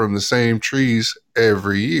needles from the same trees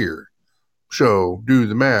every year. So, do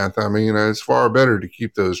the math. I mean, it's far better to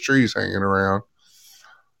keep those trees hanging around.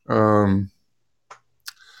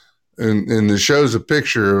 And it shows a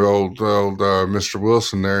picture of old Mr.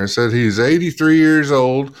 Wilson there. It said he's 83 years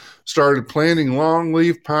old, started planting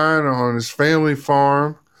longleaf pine on his family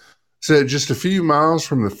farm, said just a few miles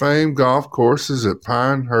from the famed golf courses at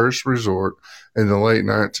Pinehurst Resort in the late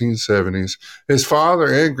 1970s. His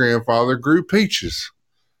father and grandfather grew peaches,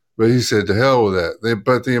 but he said to hell with that.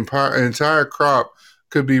 But the entire crop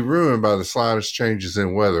could be ruined by the slightest changes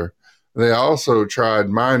in weather. They also tried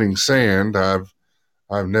mining sand.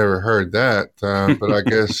 I've never heard that, but I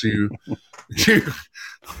guess you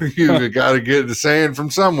got to get the sand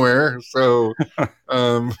from somewhere. So,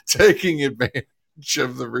 taking advantage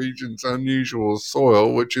of the region's unusual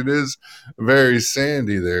soil, which it is very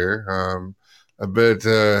sandy there. I bet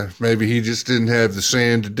maybe he just didn't have the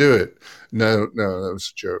sand to do it. No, that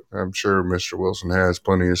was a joke. I'm sure Mr. Wilson has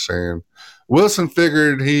plenty of sand. Wilson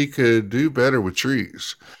figured he could do better with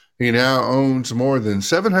trees. He now owns more than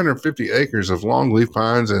 750 acres of longleaf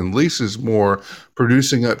pines and leases more,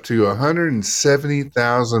 producing up to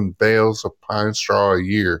 170,000 bales of pine straw a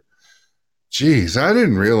year. Geez, I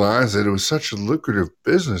didn't realize that it was such a lucrative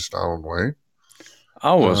business, Donald Wayne.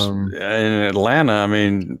 I was in Atlanta. I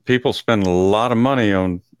mean, people spend a lot of money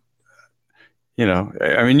on, you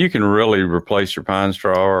can really replace your pine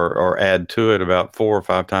straw or add to it about 4 or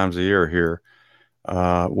 5 times a year here.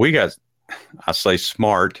 We got, I say,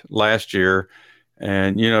 smart last year,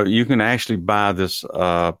 and you can actually buy this.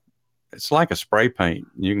 It's like a spray paint.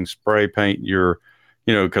 You can spray paint your,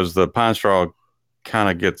 because the pine straw kind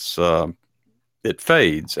of gets it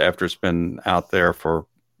fades after it's been out there for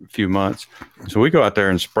a few months. So we go out there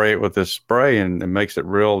and spray it with this spray, and it makes it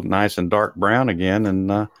real nice and dark brown again,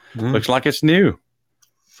 and looks like it's new.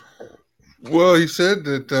 Well, he said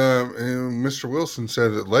that Mr. Wilson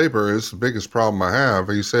said that labor is the biggest problem I have.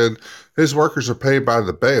 He said his workers are paid by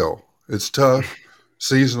the bale. It's tough,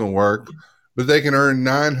 seasonal work, but they can earn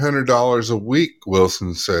 $900 a week,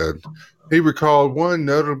 Wilson said. He recalled one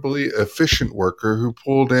notably efficient worker who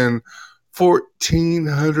pulled in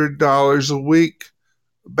 $1,400 a week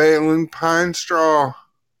baling pine straw.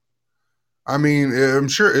 I mean, I'm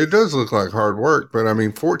sure it does look like hard work, but I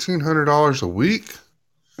mean, $1,400 a week?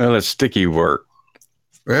 Well, it's sticky work.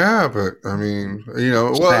 Yeah, but I mean,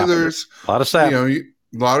 well, Sap. there's A lot of sap. a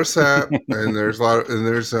lot of sap, and there's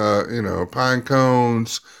pine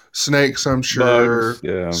cones, snakes. I'm sure, Bugs,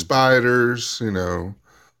 yeah. spiders. You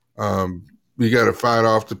got to fight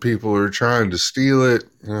off the people who are trying to steal it.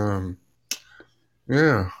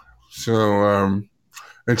 Yeah. So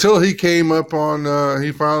until he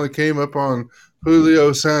finally came up on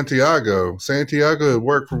Julio Santiago. Santiago had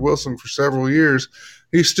worked for Wilson for several years.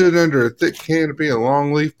 He stood under a thick canopy of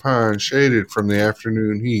longleaf pine, shaded from the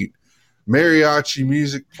afternoon heat. Mariachi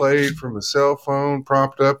music played from a cell phone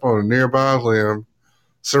propped up on a nearby limb,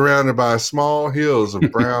 surrounded by small hills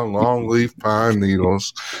of brown longleaf pine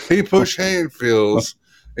needles. He pushed handfills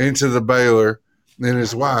into the baler, and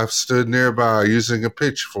his wife stood nearby using a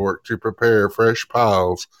pitchfork to prepare fresh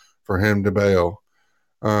piles for him to bale.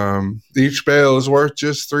 Each bale is worth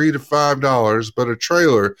just $3 to $5, but a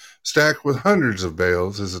trailer stacked with hundreds of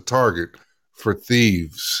bales is a target for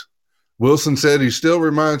thieves. Wilson said he still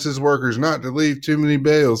reminds his workers not to leave too many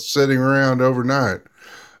bales sitting around overnight.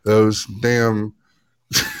 Those damn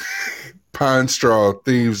pine straw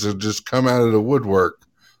thieves have just come out of the woodwork,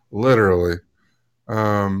 literally.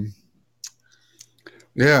 It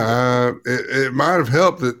might have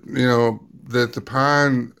helped that that the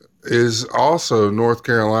pine is also North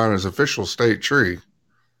Carolina's official state tree.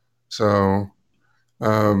 So,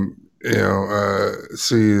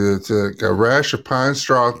 see that a rash of pine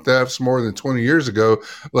straw thefts more than 20 years ago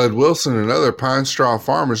led Wilson and other pine straw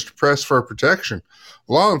farmers to press for protection.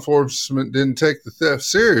 Law enforcement didn't take the theft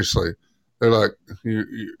seriously. They're like,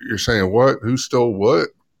 you're saying what? Who stole what?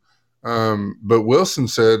 But Wilson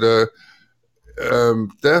said,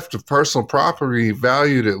 theft of personal property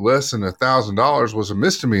valued at less than $1,000 was a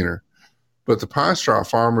misdemeanor, but the pine straw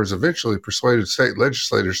farmers eventually persuaded state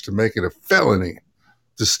legislators to make it a felony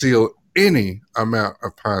to steal any amount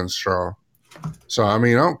of pine straw. So, I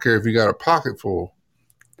mean, I don't care if you got a pocket full;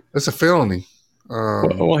 that's a felony.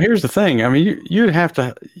 Well, here's the thing. I mean, you'd have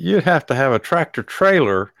to have a tractor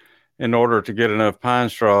trailer in order to get enough pine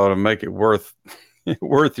straw to make it worth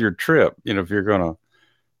your trip. If you're going to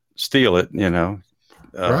steal it,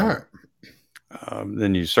 Right.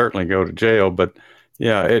 Then you certainly go to jail. But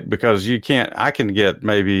yeah, because you can't. I can get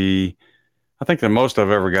maybe. I think the most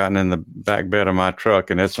I've ever gotten in the back bed of my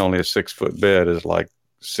truck, and it's only a 6-foot bed, is like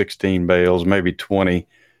 16 bales, maybe 20.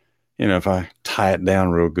 If I tie it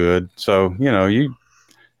down real good. So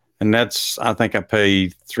and that's, I think I pay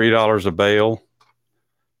 $3 a bale.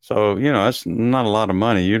 So that's not a lot of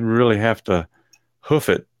money. You'd really have to hoof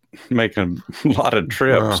it, make a lot of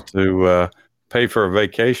trips to pay for a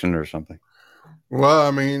vacation or something. Well,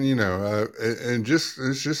 I mean, and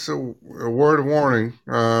it's just a word of warning.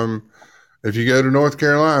 If you go to North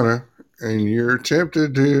Carolina and you're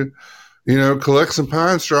tempted to, collect some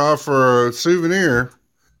pine straw for a souvenir,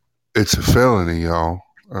 it's a felony, y'all.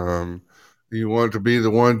 You want to be the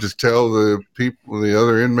one to tell the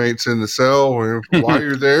other inmates in the cell why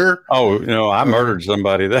you're there. Oh, I murdered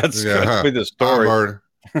somebody. That's gonna be the story.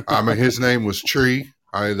 I mean, his name was Tree.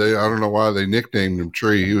 I don't know why they nicknamed him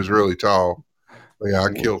Tree. He was really tall. But yeah,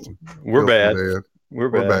 I killed him. We're bad. We're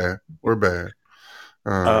bad.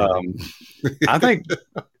 I think,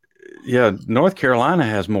 North Carolina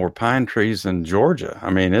has more pine trees than Georgia. I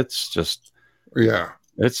mean, it's just,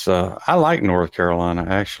 I like North Carolina,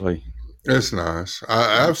 actually. It's nice.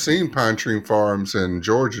 I've seen pine tree farms in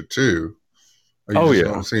Georgia too. You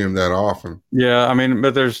don't see them that often. Yeah, I mean,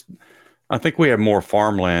 but I think we have more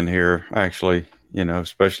farmland here, actually,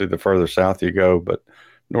 especially the further south you go, but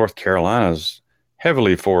North Carolina's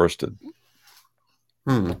heavily forested.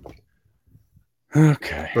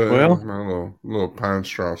 Okay. But my little pine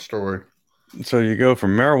straw story. So you go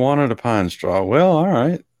from marijuana to pine straw. Well, all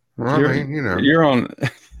right. Well, you're on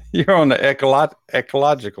the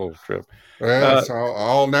ecological trip. Well, it's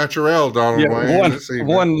all natural, Donald Wayne.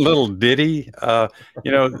 One little ditty.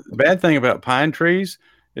 The bad thing about pine trees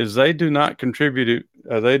is they do not contribute.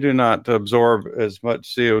 They do not absorb as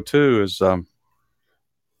much CO2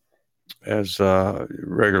 as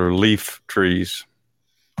regular leaf trees.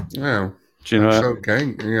 Yeah. Do you know? So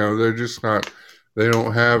they're just not. They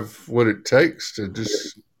don't have what it takes to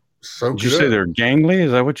just Soak Did you it say up. they're gangly?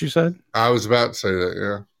 Is that what you said? I was about to say that,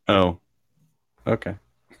 yeah. Oh, okay.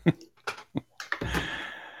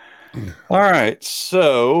 All right.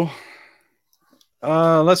 So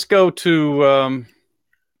let's go to,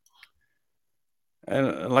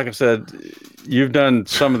 and like I said, you've done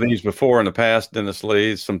some of these before in the past, Dennis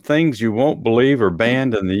Lee. Some things you won't believe are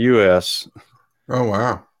banned in the U.S. Oh,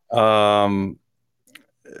 wow.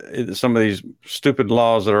 Some of these stupid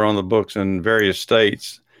laws that are on the books in various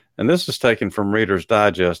states. And this is taken from Reader's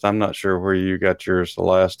Digest. I'm not sure where you got yours the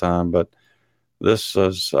last time, but this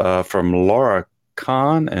is from Laura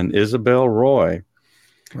Kahn and Isabel Roy.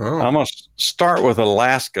 Oh. I'm going to start with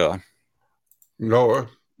Alaska. Noah.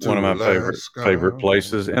 One of my favorite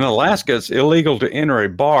places. In Alaska, it's illegal to enter a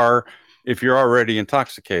bar if you're already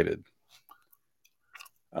intoxicated.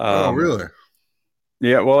 Oh, really?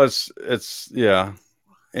 Yeah, well, it's yeah.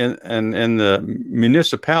 In the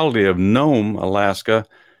municipality of Nome, Alaska,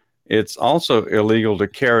 it's also illegal to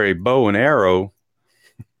carry a bow and arrow.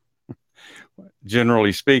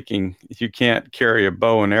 Generally speaking, you can't carry a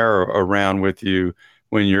bow and arrow around with you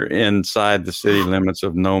when you're inside the city limits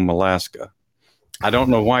of Nome, Alaska. I don't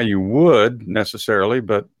know why you would necessarily,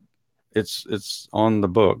 but it's on the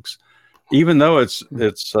books, even though it's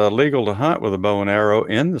legal to hunt with a bow and arrow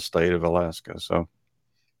in the state of Alaska. So,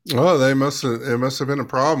 well, it must have been a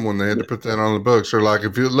problem when they had to put that on the books. Or like,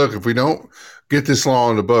 if we don't get this law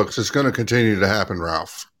on the books, it's going to continue to happen,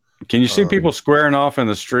 Ralph. Can you see people squaring off in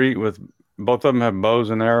the street with both of them have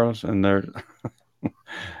bows and arrows, and they're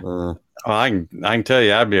well, I can tell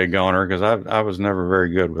you, I'd be a goner because I was never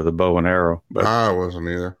very good with a bow and arrow. But I wasn't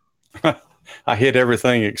either. I hit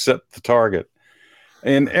everything except the target.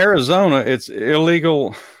 In Arizona, it's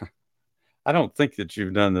illegal. I don't think that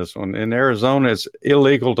you've done this one. In Arizona, it's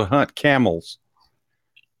illegal to hunt camels.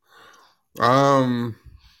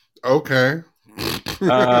 Okay.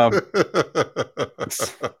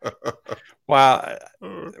 While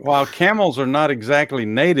camels are not exactly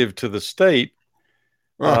native to the state,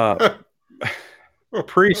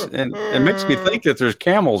 priests, and it makes me think that there's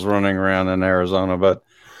camels running around in Arizona, but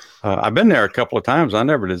I've been there a couple of times. I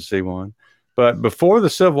never did see one. But before the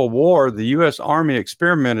Civil War, the U.S. Army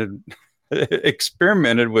experimented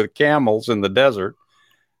with camels in the desert.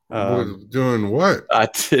 Doing what?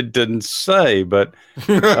 It didn't say, but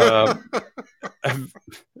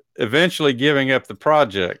eventually giving up the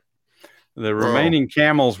project. The remaining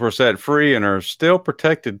camels were set free and are still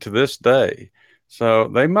protected to this day. So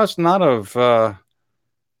they must not have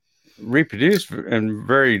reproduced in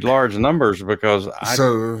very large numbers because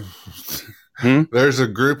there's a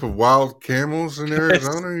group of wild camels in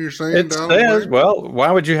Arizona, you're saying? It says, well,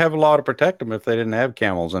 why would you have a law to protect them if they didn't have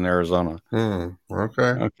camels in Arizona? Okay.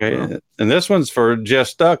 Well. And this one's for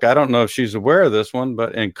Jess Duck. I don't know if she's aware of this one,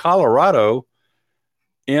 but in Colorado,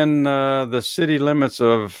 in the city limits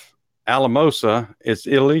of Alamosa, it's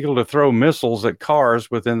illegal to throw missiles at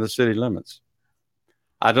cars within the city limits.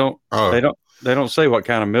 They don't say what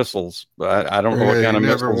kind of missiles. I don't know what kind of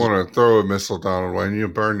missiles. You never want to throw a missile, Donald Wayne. You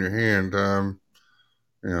burn your hand. I've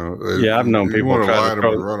known people try to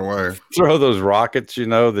run away. Throw those rockets,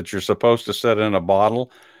 that you're supposed to set in a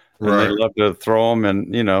bottle, and they love to throw them.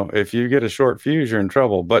 And if you get a short fuse, you're in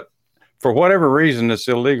trouble. But for whatever reason, it's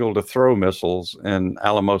illegal to throw missiles in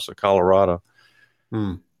Alamosa, Colorado.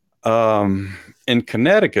 In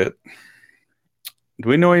Connecticut, do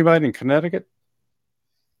we know anybody in Connecticut?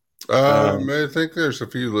 I think there's a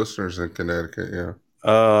few listeners in Connecticut. Yeah.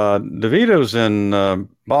 DeVito's in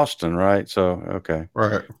Boston, right? So, okay.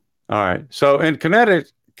 Right. All right. So in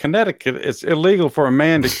Connecticut, it's illegal for a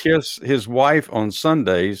man to kiss his wife on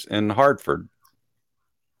Sundays in Hartford.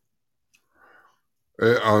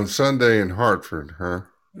 On Sunday in Hartford, huh?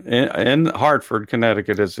 In Hartford,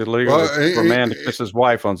 Connecticut, it's illegal for a man to kiss his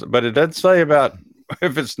wife on, but it doesn't say about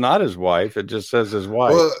if it's not his wife. It just says his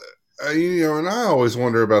wife. Well, and I always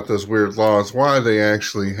wonder about those weird laws, why they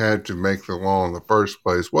actually had to make the law in the first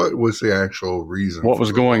place. What was the actual reason? What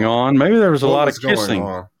was going on? Maybe there was a lot of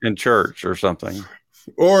kissing in church or something.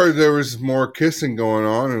 Or there was more kissing going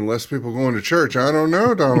on and less people going to church. I don't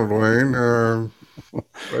know, Donald Wayne. Well,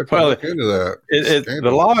 look into that.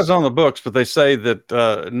 The law is on the books, but they say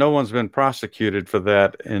that no one's been prosecuted for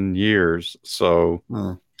that in years. So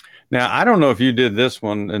now I don't know if you did this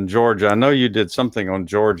one in Georgia. I know you did something on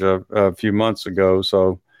Georgia a few months ago.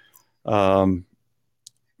 So,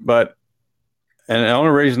 but and the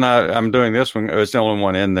only reason I'm doing this one, it's the only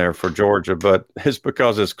one in there for Georgia, but it's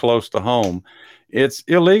because it's close to home. It's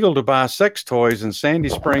illegal to buy sex toys in Sandy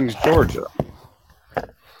Springs, Georgia.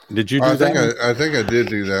 Did you do that? I think I did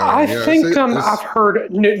do that. I've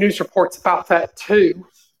heard news reports about that too.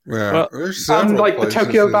 Yeah, Well, there's several like the places.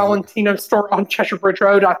 Tokyo Valentino store on Cheshire Bridge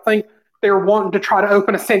Road. I think they were wanting to try to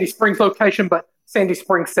open a Sandy Springs location, but Sandy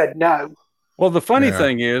Springs said no. well, the funny Yeah.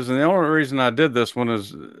 thing is, and the only reason I did this one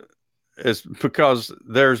is because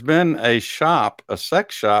there's been a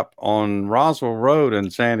sex shop on Roswell Road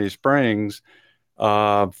in Sandy Springs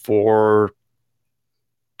for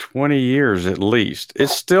 20 years at least.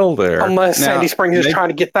 It's still there. Unless Now, Sandy Springs is trying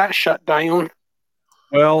to get that shut down.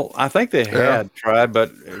 well, I think they had tried,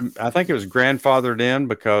 but I think it was grandfathered in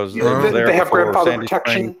because it was there They have before grandfather Sandy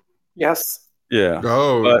protection. Springs. Yes. Yeah.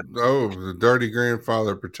 The dirty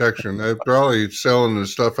grandfather protection. They're probably selling the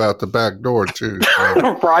stuff out the back door too.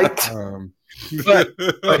 So, Right.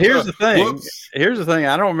 But here's the thing. Whoops. Here's the thing.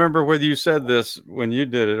 I don't remember whether you said this when you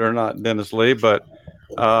did it or not, Dennis Lee, but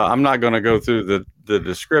I'm not going to go through the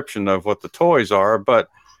description of what the toys are, but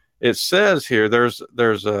it says here there's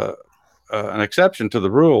an exception to the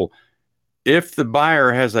rule. If the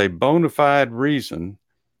buyer has a bona fide reason,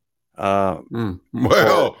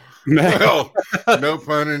 Well, no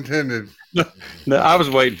pun intended. No, I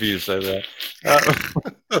was waiting for you to say that.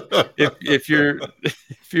 If you're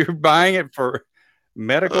buying it for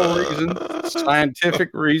medical reasons,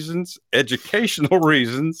 scientific reasons, educational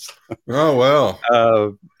reasons, Oh well.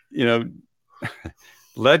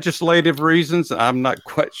 legislative reasons, I'm not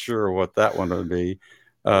quite sure what that one would be.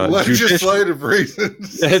 Legislative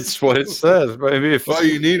reasons. That's what it says. Maybe if Well,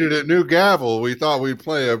 you needed a new gavel. We thought we'd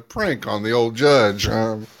play a prank on the old judge.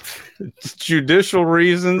 judicial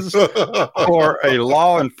reasons or a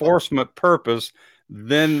law enforcement purpose,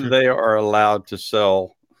 then they are allowed to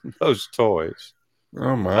sell those toys.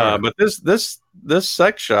 Oh my! But this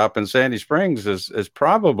sex shop in Sandy Springs is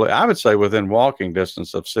probably, I would say, within walking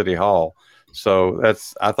distance of City Hall. So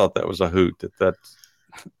I thought that was a hoot.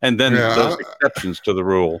 And then those exceptions to the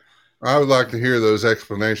rule. I would like to hear those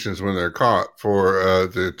explanations when they're caught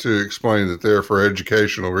to explain that they're for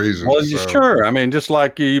educational reasons. Well, sure. I mean, just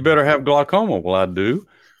like you better have glaucoma. Well, I do.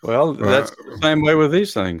 Well, that's the same way with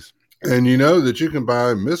these things. And you know that you can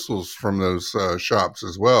buy missiles from those shops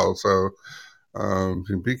as well. So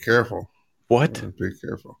be careful. What? Be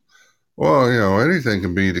careful. Well, anything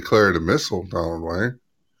can be declared a missile, Donald Wayne.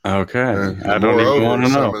 Okay. And I don't even want to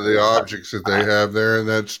know some of the objects that they have there in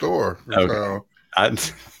that store. Okay.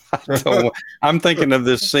 So, I'm thinking of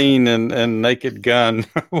this scene in Naked Gun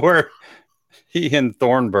where he and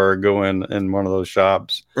Thornburg go in one of those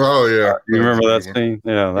shops. Oh yeah, you remember that scene?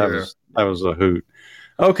 Yeah, that was a hoot.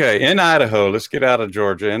 Okay, in Idaho, let's get out of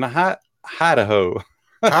Georgia. In Idaho.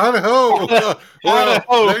 Idaho.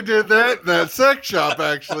 Well, they did that sex shop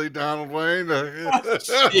actually, Donald Wayne. that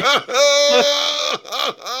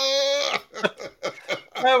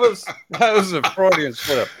was a Freudian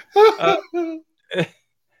slip.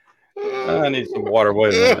 I need some water.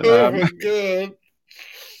 Wait a minute.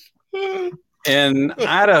 In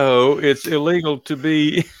Idaho, it's illegal to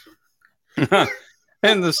be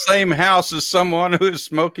in the same house as someone who is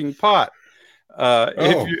smoking pot.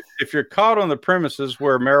 If you're caught on the premises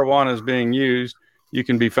where marijuana is being used, you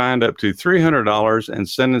can be fined up to $300 and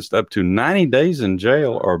sentenced up to 90 days in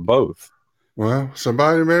jail or both. Well,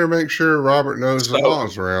 somebody better make sure Robert knows the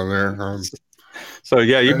laws around there. So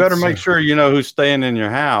you better make sure you know who's staying in your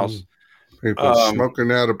house. People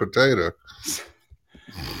smoking out a potato.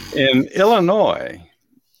 In Illinois,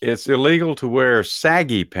 it's illegal to wear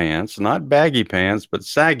saggy pants, not baggy pants, but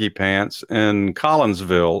saggy pants in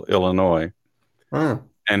Collinsville, Illinois.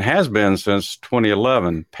 And has been since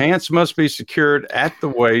 2011. Pants must be secured at the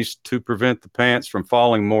waist to prevent the pants from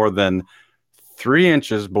falling more than 3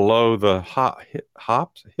 inches below the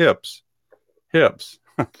hips.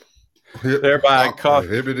 Thereby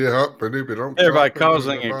causing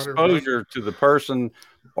exposure to the person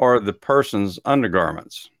or the person's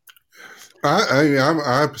undergarments.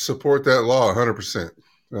 I support that law 100%.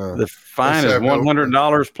 The fine is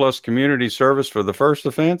 $100 plus community service for the first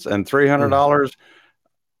offense and $300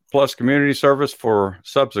 plus community service for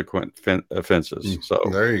subsequent offenses. So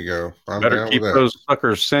there you go. Better keep those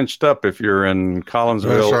suckers cinched up if you're in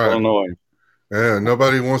Collinsville, Illinois. Yeah,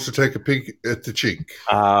 nobody wants to take a peek at the cheek.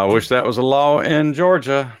 I wish that was a law in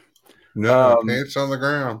Georgia. No, pants on the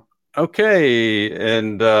ground. Okay,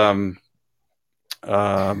 and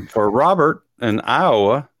for Robert in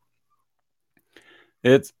Iowa,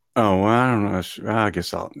 it's I don't know. I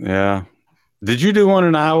guess Did you do one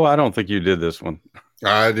in Iowa? I don't think you did this one.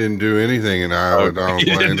 I didn't do anything in Iowa.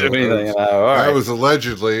 You didn't do anything in Iowa. That was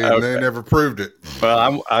allegedly, and they never proved it.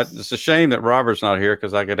 Well, it's a shame that Robert's not here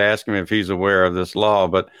because I could ask him if he's aware of this law.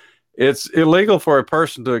 But It's illegal for a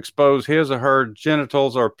person to expose his or her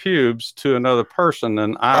genitals or pubes to another person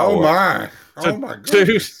in Iowa. Oh my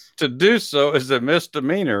goodness. To do so is a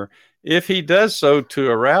misdemeanor if he does so to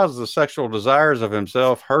arouse the sexual desires of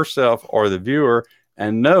himself, herself, or the viewer,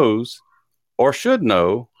 and knows or should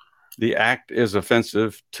know the act is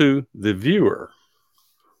offensive to the viewer.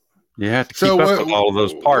 You have to keep up with all of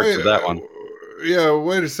those parts of that one. Yeah,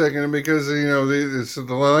 wait a second, because the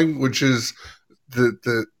language is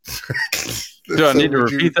the. Do I need to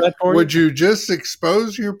repeat that for you? Would you just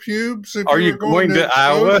expose your pubes if you were going to expose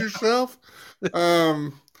Iowa? yourself?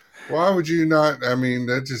 Why would you not? I mean,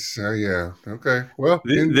 that just yeah. Okay. Well,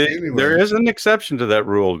 anyway. There is an exception to that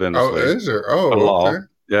rule, Dennis. Oh, is there? Oh, law. Okay.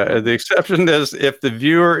 Yeah, the exception is if the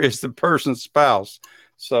viewer is the person's spouse.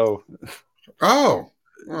 So. Oh.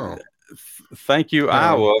 Thank you,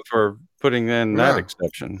 Iowa, for putting in that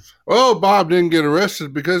exception. Well, Bob didn't get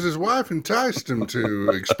arrested because his wife enticed him to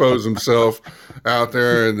expose himself out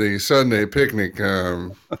there in the Sunday picnic.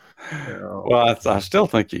 Well, I still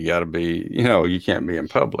think you got to be, you can't be in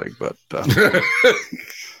public, but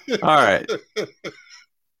all right.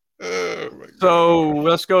 So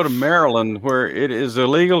let's go to Maryland, where it is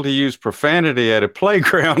illegal to use profanity at a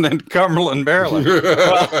playground in Cumberland, Maryland.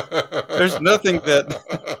 Well, there's nothing that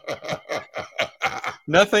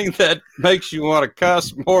makes you want to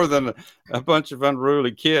cuss more than a bunch of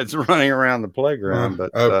unruly kids running around the playground.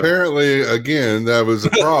 But apparently, again, that was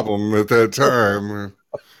a problem at that time.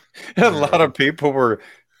 A lot of people were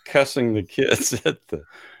cussing the kids at the.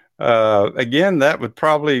 Again, that would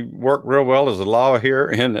probably work real well as a law here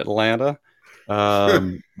in Atlanta.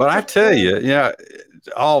 But I tell you,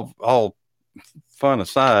 all fun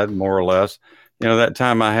aside, more or less, that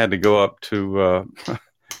time I had to go up to.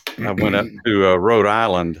 I went up to Rhode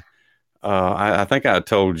Island. I think I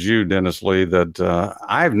told you, Dennis Lee, that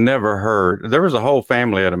I've never heard. There was a whole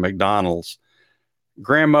family at a McDonald's.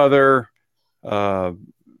 Grandmother,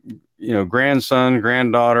 grandson,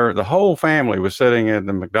 granddaughter, the whole family was sitting at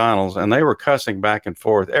the McDonald's, and they were cussing back and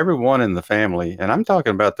forth. Everyone in the family, and I'm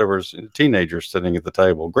talking about there was teenagers sitting at the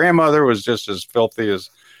table. Grandmother was just as filthy as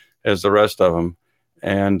the rest of them.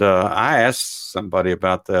 And I asked somebody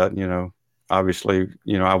about that, obviously,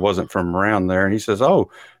 I wasn't from around there. And he says,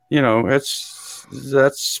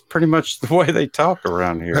 that's pretty much the way they talk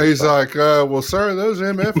around here. He's like, well, sir, those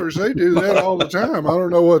MFers, they do that all the time. I don't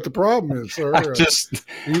know what the problem is, sir.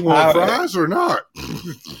 You want fries or not?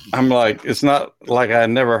 I'm like, it's not like I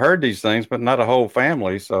never heard these things, but not a whole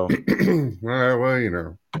family. So,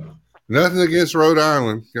 well, nothing against Rhode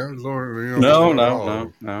Island. God, Lord,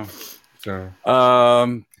 no. So.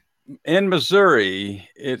 In Missouri,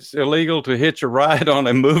 it's illegal to hitch a ride on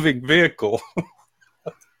a moving vehicle.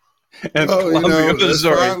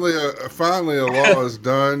 Missouri. Finally a law is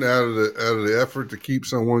done out of the effort to keep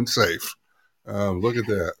someone safe. Look at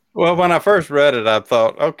that. Well, when I first read it, I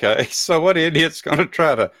thought, okay, so what idiot's going to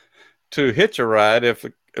try to hitch a ride if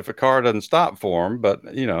a car doesn't stop for him? But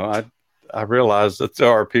I realized that there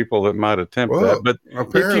are people that might attempt that. But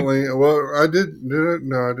apparently, I did it.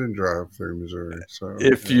 No, I didn't drive through Missouri. So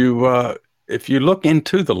if you look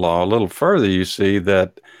into the law a little further, you see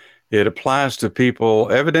that it applies to people.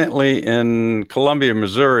 Evidently, in Columbia,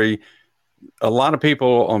 Missouri, a lot of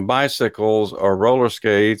people on bicycles or roller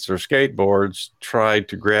skates or skateboards tried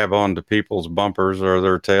to grab onto people's bumpers or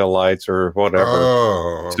their tail lights or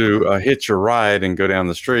whatever to hitch a ride and go down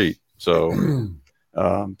the street. So.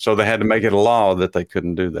 So they had to make it a law that they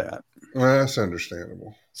couldn't do that. Well, that's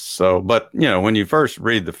understandable. So, but when you first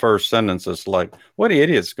read the first sentence, it's like, what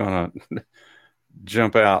idiot's going to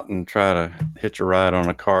jump out and try to hitch a ride on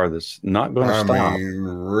a car that's not going to stop? I mean,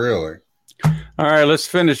 really? All right, let's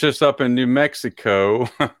finish this up in New Mexico.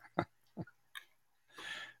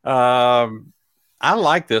 I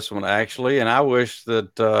like this one, actually, and I wish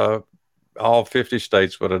that all 50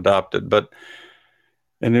 states would adopt it, but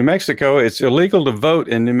in New Mexico, it's illegal to vote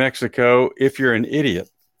in New Mexico if you're an idiot.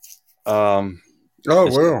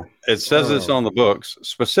 It says it's on the books.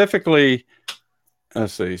 Specifically,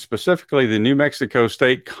 the New Mexico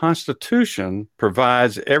State Constitution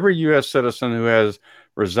provides every U.S. citizen who has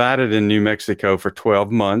resided in New Mexico for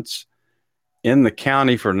 12 months in the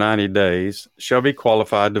county for 90 days shall be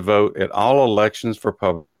qualified to vote at all elections for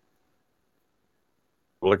public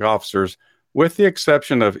officers, with the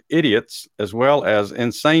exception of idiots, as well as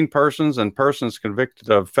insane persons and persons convicted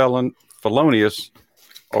of felonious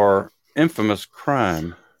or infamous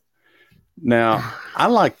crime. Now, I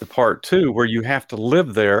like the part, too, where you have to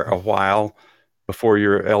live there a while before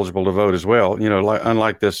you're eligible to vote as well.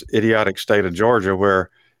 Unlike this idiotic state of Georgia where,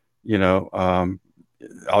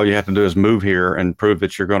 all you have to do is move here and prove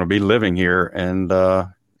that you're going to be living here. And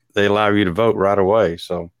they allow you to vote right away.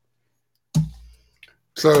 So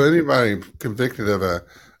anybody convicted of a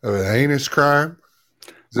heinous crime?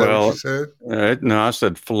 Is that what you said? No, I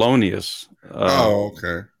said felonious.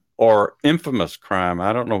 Okay. Or infamous crime.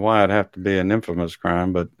 I don't know why it'd have to be an infamous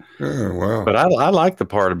crime, but But I like the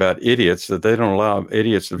part about idiots, that they don't allow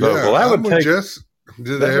idiots to vote. Yeah, well, that I'm would with take. Jess.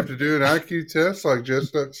 Do they have to do an IQ test like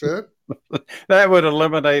Jess Duck said? That would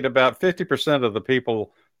eliminate about 50% of the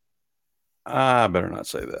people. I better not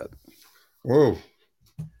say that. Whoa.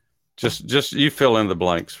 Just you fill in the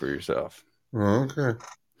blanks for yourself. Okay.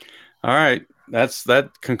 All right.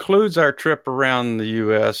 That concludes our trip around the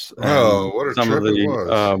U.S. and what a some trip of the it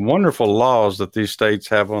was. wonderful laws that these states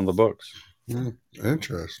have on the books.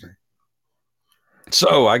 Interesting.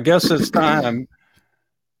 So I guess it's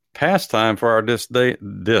past time for our this day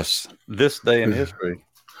in history.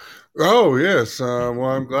 Oh, yes. Well,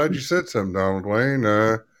 I'm glad you said something, Donald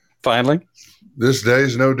Wayne. Finally. This day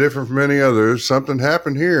is no different from any others. Something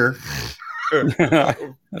happened here.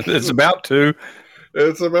 It's about to.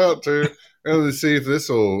 It's about to. And let's see if this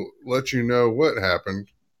will let you know what happened.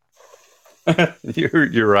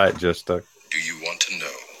 You're right, Just Duck. Do you want to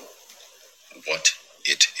know what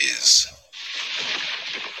it is?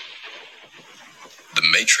 The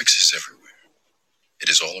Matrix is everywhere. It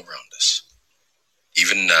is all around us.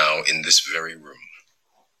 Even now, in this very room.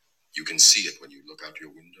 You can see it when you look out your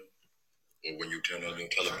window or when you turn on your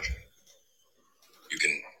television. You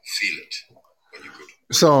can feel it when you go to...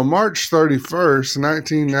 So on March 31st,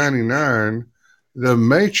 1999, The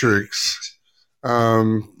Matrix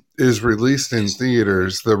is released in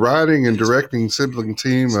theaters. The writing and directing sibling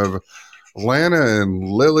team of Lana and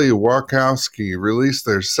Lily Wachowski released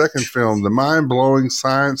their second film, the mind-blowing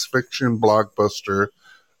science fiction blockbuster,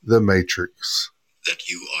 The Matrix. That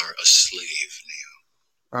you are a slave,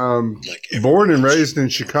 Neo. Born and raised in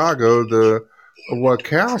Chicago, the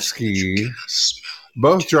Wachowski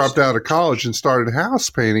both dropped out of college and started house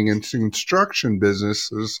painting and construction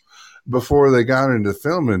businesses before they got into the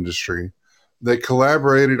film industry. They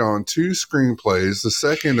collaborated on 2 screenplays, the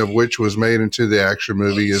second of which was made into the action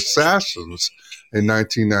movie Assassins in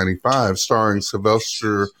 1995, starring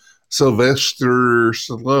Sylvester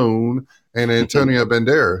Stallone and Antonio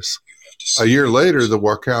Banderas. A year later, the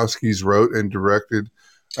Wachowskis wrote and directed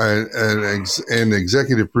and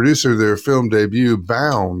executive producer of their film debut,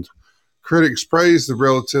 Bound. Critics praised the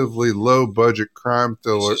relatively low-budget crime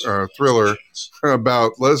thriller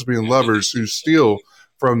about lesbian lovers who steal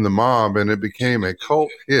from the mob, and it became a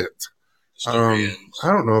cult hit. I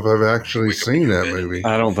don't know if I've actually seen that movie.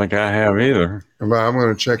 I don't think I have either. But I'm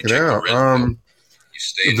going to check it out.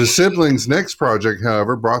 The siblings' next project,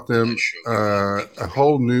 however, brought them to a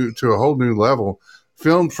whole new level.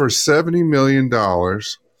 Filmed for $70 million,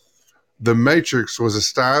 The Matrix was a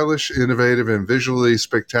stylish, innovative, and visually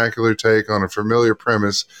spectacular take on a familiar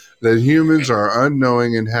premise that humans are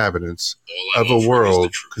unknowing inhabitants of a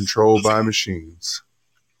world controlled by machines.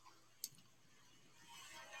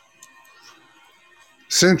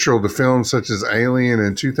 Central to films such as Alien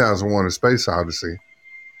and 2001: A Space Odyssey.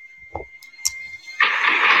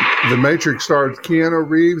 The Matrix stars Keanu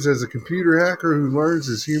Reeves as a computer hacker who learns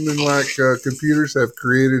his human-like computers have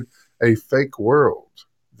created a fake world.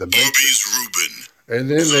 The Matrix. Reuben. And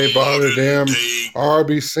then they bought a damn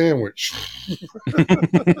Arby's sandwich. You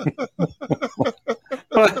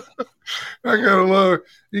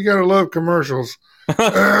gotta love commercials.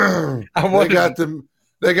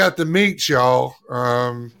 They got the meats, y'all.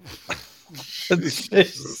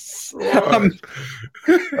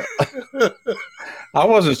 I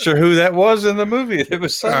wasn't sure who that was in the movie. It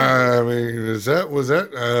was. I mean, was that?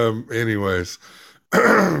 Anyways,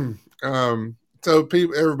 so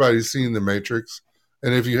everybody's seen The Matrix,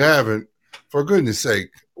 and if you haven't, for goodness sake,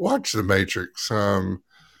 watch The Matrix.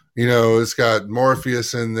 It's got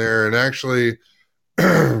Morpheus in there, and actually,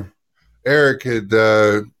 Eric had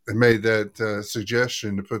made that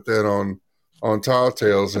suggestion to put that on Tall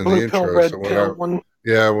Tales in the intro. Red pill one.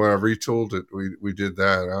 Yeah, when I retooled it, we did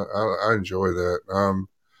that. I enjoy that.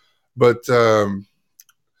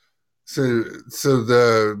 So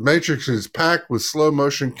the Matrix is packed with slow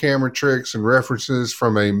motion camera tricks and references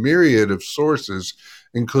from a myriad of sources,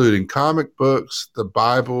 including comic books, the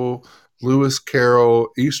Bible, Lewis Carroll,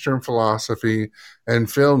 Eastern philosophy,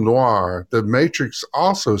 and film noir. The Matrix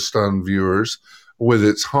also stunned viewers with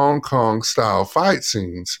its Hong Kong style fight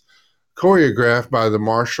scenes, choreographed by the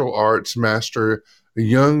martial arts master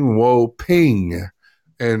Yung Wo Ping,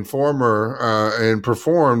 and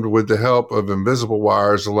performed with the help of invisible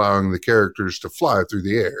wires, allowing the characters to fly through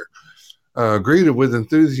the air. Greeted with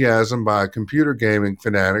enthusiasm by computer gaming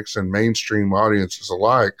fanatics and mainstream audiences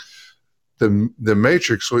alike, The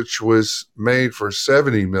Matrix, which was made for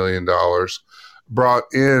 $70 million, brought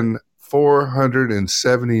in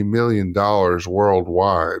 $470 million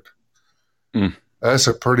worldwide. Mm. That's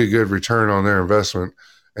a pretty good return on their investment.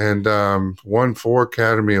 And won 4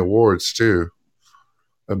 Academy Awards, too.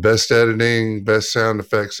 Best editing, best sound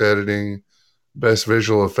effects editing, best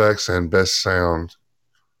visual effects, and best sound.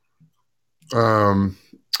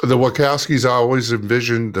 The Wachowskis always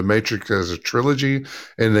envisioned The Matrix as a trilogy,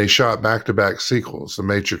 and they shot back-to-back sequels, The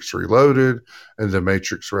Matrix Reloaded and The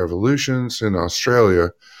Matrix Revolutions in Australia.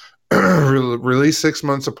 Released 6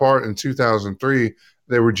 months apart in 2003,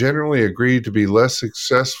 they were generally agreed to be less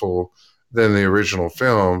successful than the original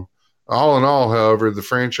film. All in all, however, the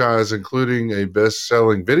franchise, including a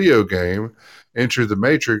best-selling video game, Enter the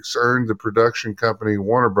Matrix, earned the production company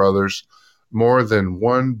Warner Brothers more than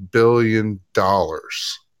 $1 billion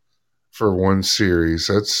for one series.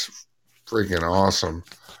 That's freaking awesome.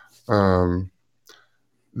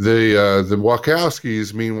 The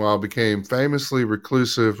Wachowskis, meanwhile, became famously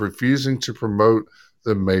reclusive, refusing to promote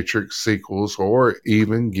the Matrix sequels or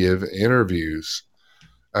even give interviews.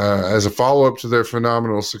 As a follow-up to their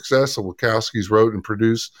phenomenal success, the Wachowskis wrote and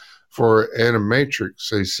produced for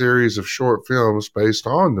Animatrix, a series of short films based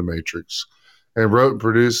on The Matrix, and wrote and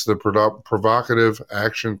produced the provocative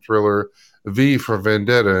action thriller V for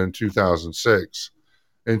Vendetta in 2006.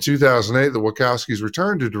 In 2008, the Wachowskis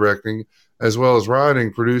returned to directing as well as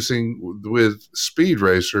writing, producing with Speed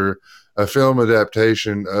Racer, a film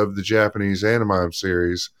adaptation of the Japanese anime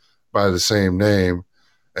series by the same name.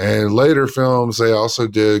 And later films, they also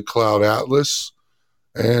did Cloud Atlas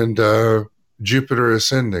and Jupiter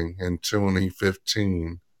Ascending in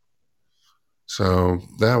 2015. So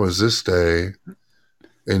that was this day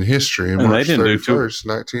in history, And March 31st,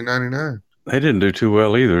 1999. They didn't do too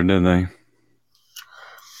well either, did they?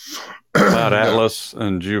 Cloud Atlas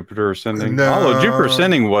and Jupiter Ascending. No. Although Jupiter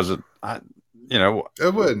Ascending wasn't,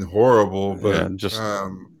 it wasn't horrible, but yeah,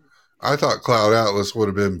 I thought Cloud Atlas would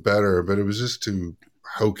have been better, but it was just too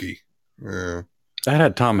hokey. Yeah, that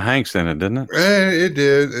had Tom Hanks in it, didn't it? It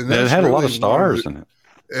did, and it had a lot of stars in it.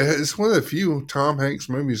 It's one of the few Tom Hanks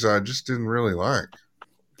movies I just didn't really like.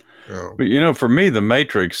 So. But for me, The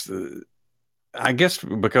Matrix, I guess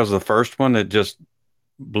because of the first one, it just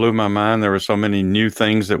blew my mind. There were so many new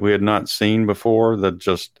things that we had not seen before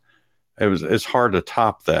that it's hard to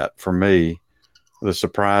top that for me. The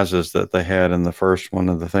surprises that they had in the first one,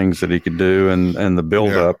 of the things that he could do, and the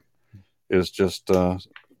build up is just, But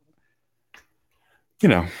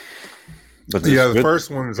the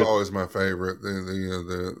first one is always my favorite.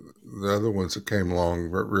 The other ones that came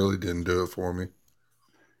along really didn't do it for me.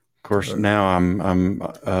 Of course, now I'm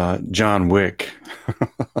John Wick.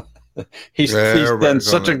 He's done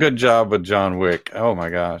such a good job with John Wick. Oh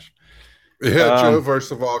my gosh! Yeah, Joe versus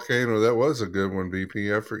the Volcano. That was a good one, BP.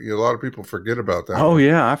 A lot of people forget about that. Oh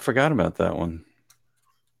yeah, I forgot about that one.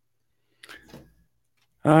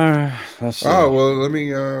 Let's see. Oh well, let me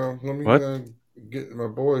get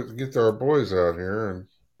our boys out here.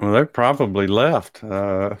 Well, they're probably left.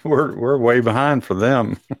 We're way behind for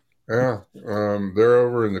them. Yeah, they're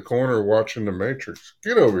over in the corner watching The Matrix.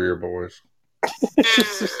 Get over here, boys.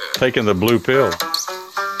 Taking the blue pill.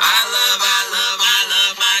 I love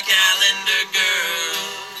my calendar girl.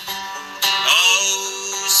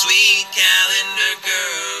 Oh, sweet calendar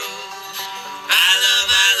girl. I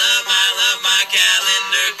love my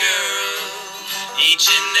calendar girl. Each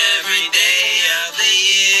and every day of the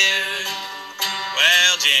year.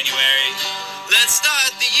 Well, January, let's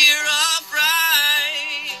start the year off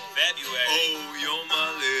right. February, oh, you're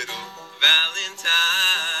my little Valentine.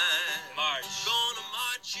 March, gonna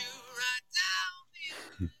march you right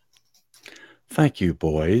down. Thank you,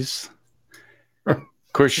 boys. Of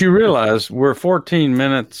course, you realize we're 15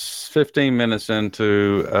 minutes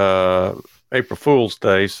into April Fool's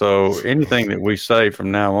Day, so anything that we say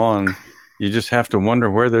from now on, you just have to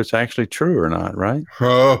wonder whether it's actually true or not, right?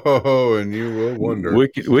 Oh, and you will wonder. We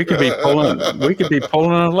could be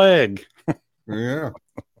pulling a leg. Yeah.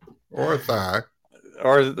 Or a thigh.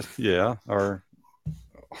 Or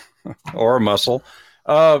a muscle.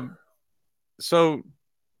 So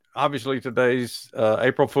obviously today's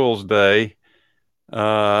April Fool's Day.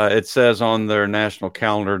 It says on their National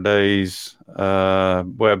Calendar Days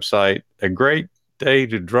website, a great day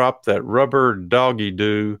to drop that rubber doggy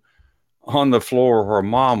doo on the floor where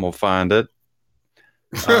mom will find it.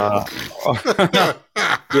 Yeah,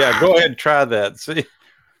 go ahead and try that. See,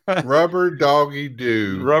 rubber doggy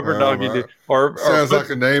doo. Rubber doggy doo. Or sounds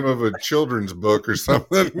like a name of a children's book or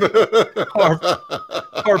something.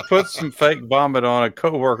 or put some fake vomit on a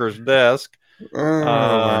coworker's desk. Oh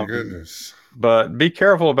my goodness. But be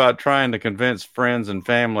careful about trying to convince friends and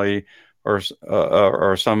family or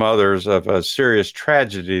some others of a serious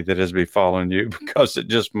tragedy that has befallen you, because it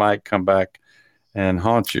just might come back and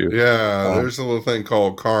haunt you. Yeah, there's a little thing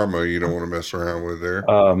called karma you don't want to mess around with there.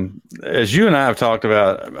 As you and I have talked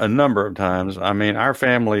about a number of times, I mean, our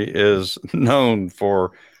family is known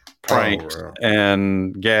for pranks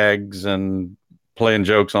and gags and playing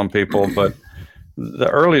jokes on people. But the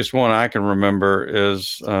earliest one I can remember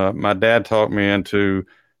is my dad talked me into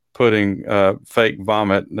putting fake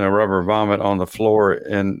vomit, rubber vomit, on the floor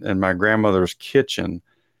in my grandmother's kitchen.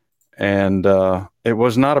 And it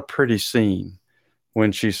was not a pretty scene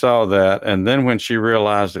when she saw that. And then when she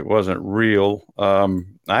realized it wasn't real, I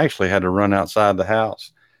actually had to run outside the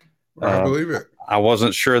house. I believe it. I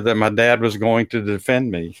wasn't sure that my dad was going to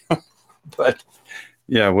defend me. But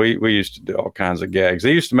yeah, we used to do all kinds of gags.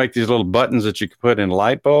 They used to make these little buttons that you could put in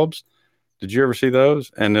light bulbs. Did you ever see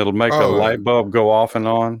those? And it'll make a light bulb go off and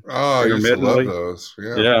on. Oh, I used to love those.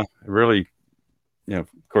 Yeah, really. Of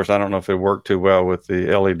course, I don't know if they work too well with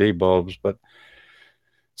the LED bulbs, but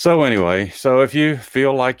so anyway, so if you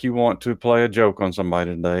feel like you want to play a joke on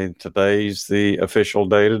somebody today, today's the official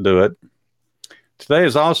day to do it. Today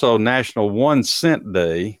is also National 1 Cent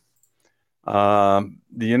Day. The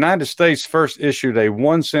United States first issued a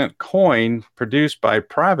 1 cent coin produced by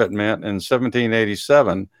private mint in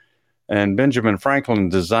 1787, and Benjamin Franklin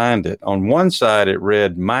designed it. On one side, it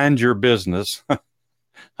read, "Mind your business."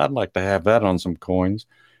 I'd like to have that on some coins.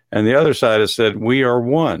 And the other side, it said, "We are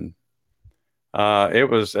one." It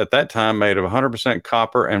was at that time made of 100%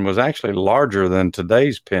 copper and was actually larger than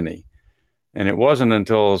today's penny. And it wasn't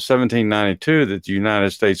until 1792 that the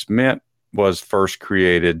United States Mint was first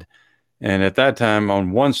created. And at that time,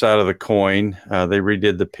 on one side of the coin, they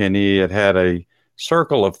redid the penny. It had a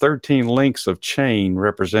circle of 13 links of chain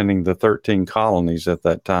representing the 13 colonies at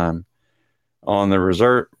that time. On the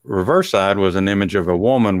reverse side was an image of a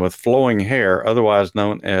woman with flowing hair, otherwise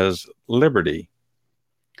known as Liberty.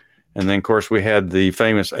 And then, of course, we had the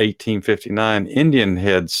famous 1859 Indian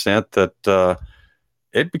head cent that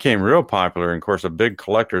it became real popular. And, of course, a big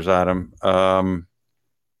collector's item.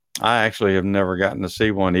 I actually have never gotten to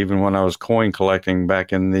see one, even when I was coin collecting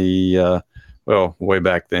back in the, way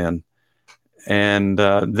back then. And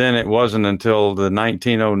then it wasn't until the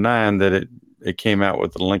 1909 that it came out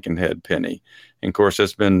with the Lincoln head penny. And, of course,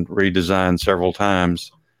 it's been redesigned several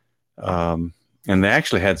times. And they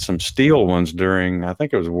actually had some steel ones during, I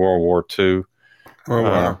think it was World War II. Oh,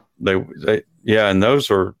 wow. And those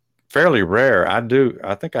are fairly rare. I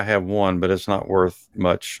think I have one, but it's not worth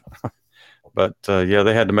much. But they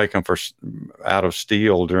had to make them out of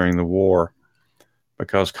steel during the war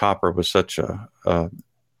because copper was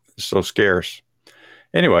so scarce.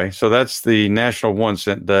 Anyway, so that's the National 1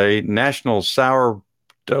 Cent Day. National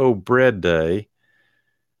Sourdough Bread Day.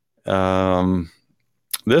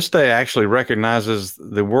 This day actually recognizes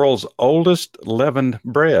the world's oldest leavened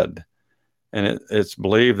bread. And it's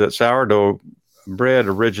believed that sourdough bread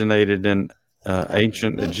originated in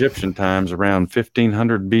ancient Egyptian times around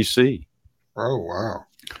 1500 BC. Oh, wow.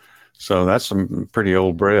 So that's some pretty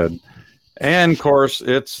old bread. And, of course,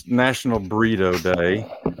 it's National Burrito Day.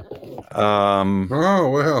 Oh,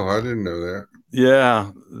 well, I didn't know that.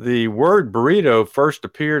 Yeah. The word burrito first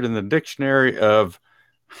appeared in the dictionary of,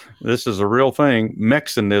 this is a real thing,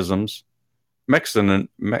 Mexicanisms.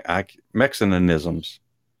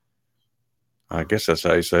 I guess that's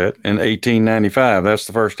how you say it. In 1895. That's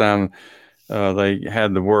the first time they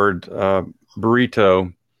had the word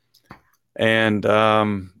burrito. And,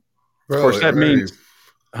 of course, that means...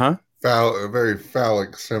 Huh? A very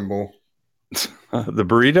phallic symbol. The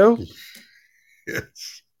burrito?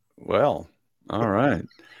 Yes. Well, all right.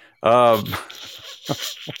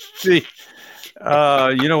 See,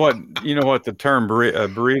 you know what the term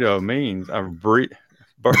burrito means?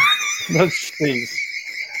 Let's see.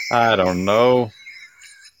 I don't know.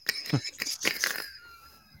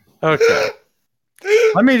 Okay.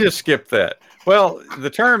 Let me just skip that. Well, the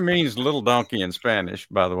term means little donkey in Spanish,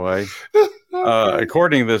 by the way.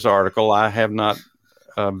 According to this article, I have not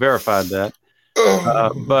verified that.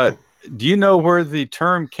 But do you know where the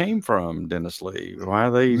term came from, Dennis Lee? Why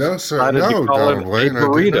they decided to call it a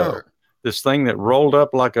burrito? This thing that rolled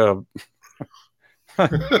up like a...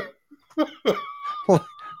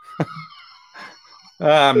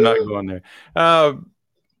 I'm not going there.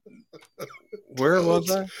 Where was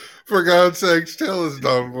I? For God's sakes, tell us,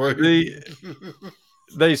 Don Boy.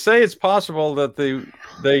 They say it's possible that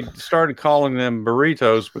they started calling them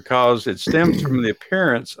burritos because it stems from the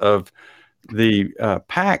appearance of the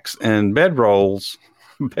packs and bed rules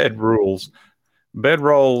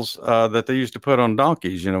bedrolls that they used to put on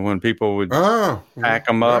donkeys. When people would pack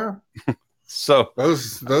them up. So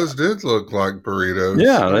those did look like burritos.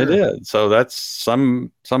 Yeah, they did. So that's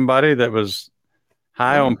somebody that was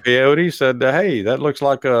high on peyote said, "Hey, that looks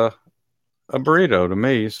like a burrito to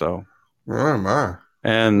me." So, oh my!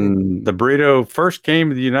 And the burrito first came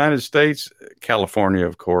to the United States, California,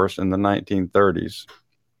 of course, in the 1930s.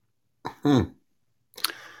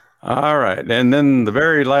 All right, and then the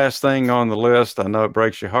very last thing on the list, I know it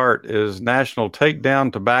breaks your heart, is National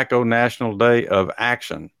Takedown Tobacco National Day of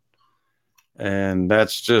Action. And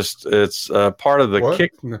that's it's part of the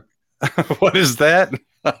kick. What is that?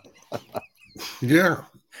 Yeah.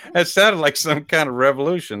 It sounded like some kind of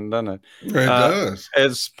revolution, doesn't it? It does.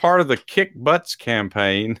 As part of the Kick Butts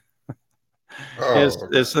campaign,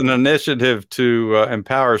 it's an initiative to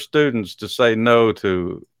empower students to say no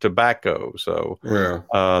to tobacco. So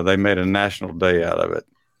they made a national day out of it.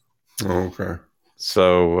 Okay.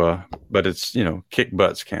 So, but it's, Kick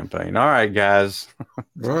Butts campaign. All right, guys.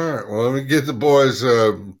 All right. Well, let me get the boys.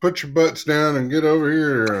 Put your butts down and get over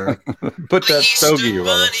here. Put that stogie away.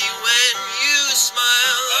 When you smile,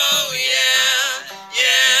 oh yeah,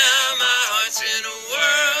 yeah, my heart's in a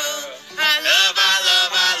whirl. I love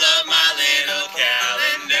my little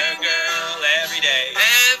calendar girl every day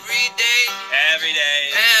of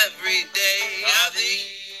the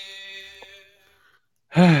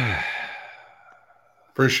year.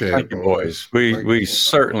 Appreciate Thank it, you, boys. We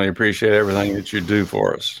certainly appreciate everything that you do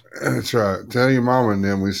for us. That's right. Tell your mom and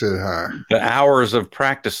them we said hi. The hours of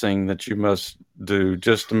practicing that you must do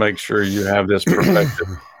just to make sure you have this perfected.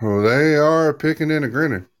 Well, they are picking and a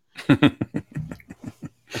grinning.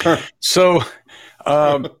 So,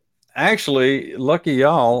 actually, lucky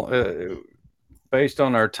y'all, based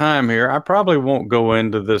on our time here, I probably won't go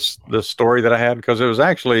into this story that I had because it was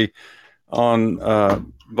actually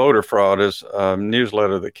on voter fraud is a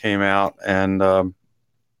newsletter that came out, and I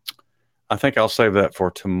think I'll save that for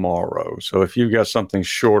tomorrow. So if you've got something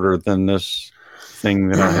shorter than this thing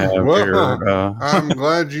that I have here. I'm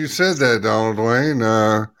glad you said that, Donald Wayne,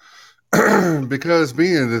 because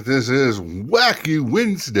being that this is Wacky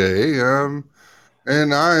Wednesday,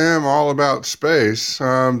 and I am all about space,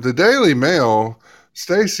 the Daily Mail,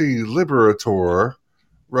 Stacy Liberator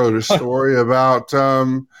wrote a story about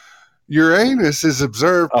Uranus is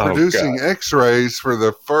observed producing X-rays for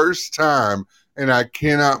the first time, and I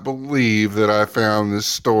cannot believe that I found this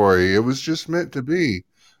story. It was just meant to be.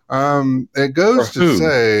 It goes to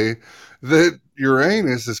say that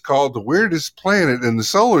Uranus is called the weirdest planet in the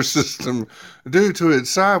solar system due to its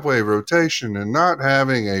sideway rotation and not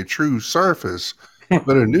having a true surface.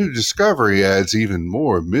 But a new discovery adds even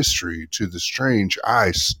more mystery to the strange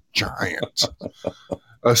ice giant.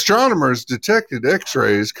 Astronomers detected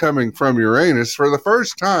X-rays coming from Uranus for the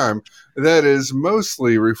first time that is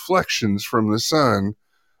mostly reflections from the sun,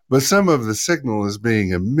 but some of the signal is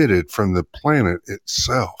being emitted from the planet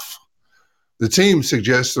itself. The team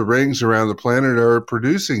suggests the rings around the planet are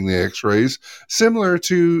producing the X-rays similar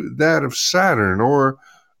to that of Saturn, or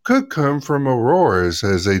could come from auroras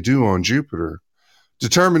as they do on Jupiter.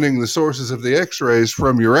 Determining the sources of the X-rays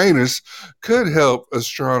from Uranus could help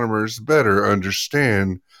astronomers better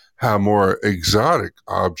understand how more exotic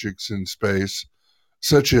objects in space,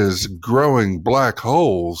 such as growing black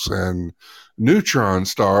holes and neutron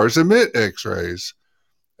stars, emit X-rays.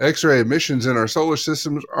 X-ray emissions in our solar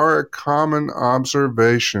systems are a common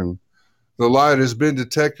observation. The light has been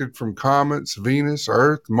detected from comets, Venus,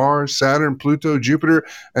 Earth, Mars, Saturn, Pluto, Jupiter,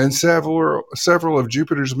 and several of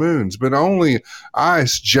Jupiter's moons, but only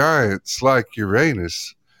ice giants like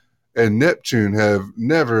Uranus and Neptune have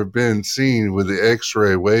never been seen with the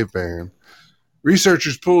X-ray waveband.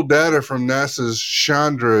 Researchers pulled data from NASA's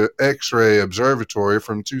Chandra X-ray Observatory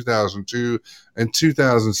from 2002 and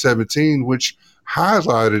 2017, which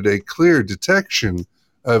highlighted a clear detection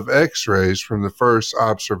of X-rays from the first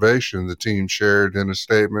observation, the team shared in a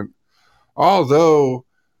statement. Although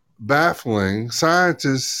baffling,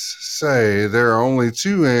 scientists say there are only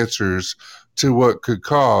two answers to what could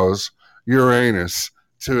cause Uranus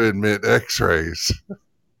to emit X-rays.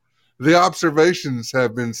 The observations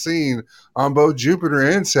have been seen on both Jupiter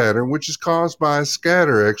and Saturn, which is caused by a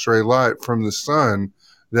scatter X-ray light from the sun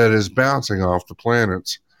that is bouncing off the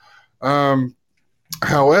planets.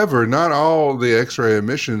 However, not all the X-ray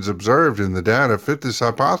emissions observed in the data fit this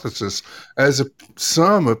hypothesis, as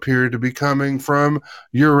some appear to be coming from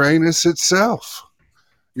Uranus itself.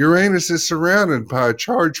 Uranus is surrounded by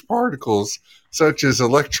charged particles such as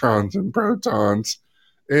electrons and protons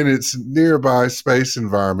in its nearby space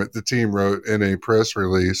environment, the team wrote in a press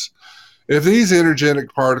release. If these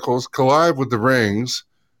energetic particles collide with the rings,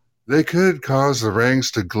 they could cause the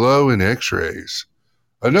rings to glow in X-rays.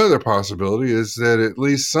 Another possibility is that at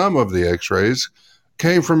least some of the X-rays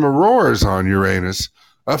came from auroras on Uranus,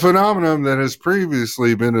 a phenomenon that has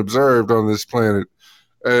previously been observed on this planet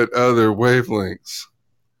at other wavelengths.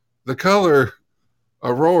 The color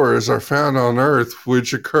auroras are found on Earth,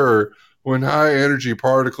 which occur when high energy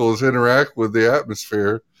particles interact with the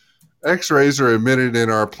atmosphere. X-rays are emitted in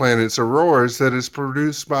our planet's auroras that is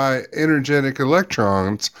produced by energetic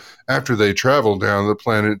electrons after they travel down the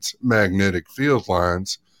planet's magnetic field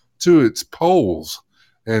lines to its poles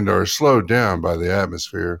and are slowed down by the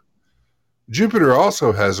atmosphere. Jupiter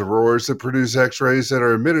also has auroras that produce X-rays that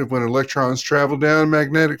are emitted when electrons travel down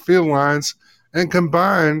magnetic field lines and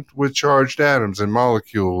combine with charged atoms and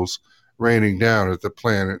molecules raining down at the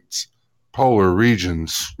planet's polar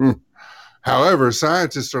regions. However,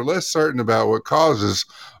 scientists are less certain about what causes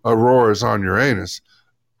auroras on Uranus,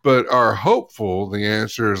 but are hopeful the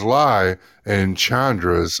answers lie in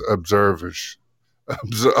Chandra's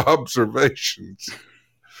observations.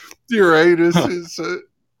 Uranus is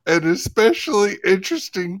an especially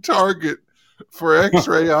interesting target for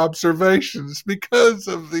X-ray observations because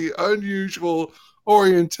of the unusual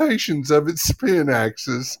orientations of its spin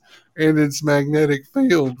axis and its magnetic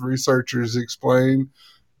field, researchers explain.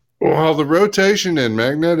 While the rotation and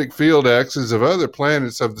magnetic field axes of other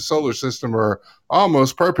planets of the solar system are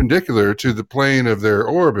almost perpendicular to the plane of their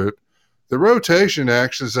orbit, the rotation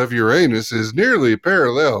axis of Uranus is nearly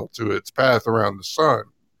parallel to its path around the Sun.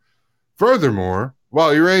 Furthermore,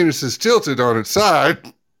 while Uranus is tilted on its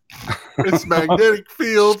side, its magnetic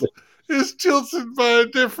field is tilted by a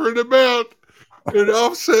different amount and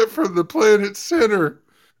offset from the planet's center.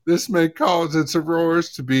 This may cause its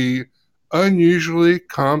auroras to be unusually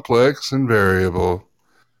complex and variable.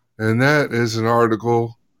 And that is an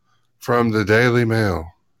article from the Daily Mail.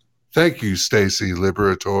 Thank you, Stacy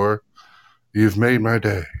Liberator. You've made my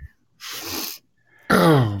day.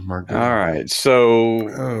 Oh, my goodness. All right. So,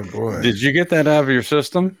 Oh, boy. did you get that out of your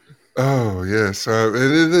system? Oh, yes.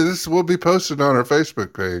 This will be posted on our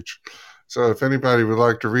Facebook page. So if anybody would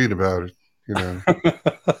like to read about it,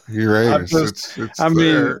 Uranus, it's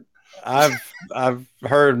there. I've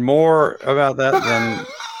heard more about that than,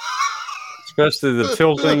 especially the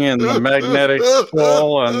tilting and the magnetic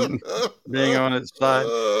pull and being on its side.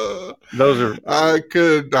 Those are. I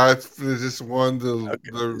just won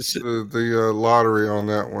the lottery on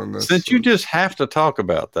that one. Since you just have to talk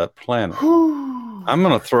about that planet, I'm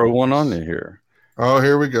going to throw one on you here. Oh,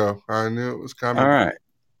 here we go. I knew it was coming. All right.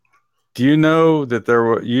 Do you know that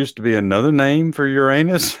there used to be another name for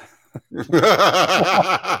Uranus?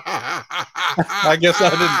 I guess I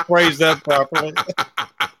didn't phrase that properly.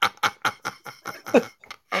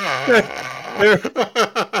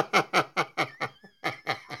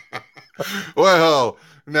 Well,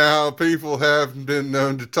 now people have been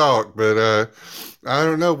known to talk, but I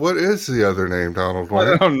don't know. What is the other name, Donald?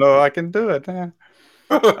 I don't know. I can do it.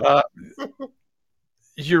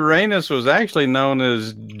 Uranus was actually known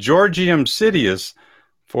as Georgium Sidious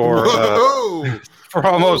for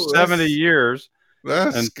almost 70 years.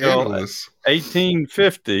 That's until scandalous.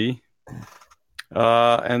 1850.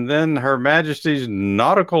 And then Her Majesty's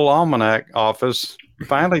Nautical Almanac Office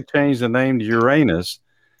finally changed the name to Uranus.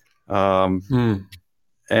 And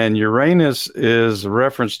Uranus is a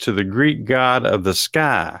reference to the Greek god of the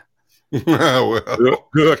sky, who,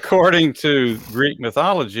 according to Greek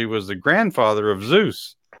mythology, was the grandfather of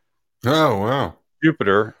Zeus. Oh, wow.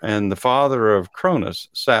 Jupiter, and the father of Cronus,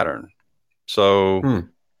 Saturn. So,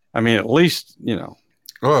 I mean, at least,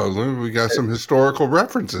 Well, we got some historical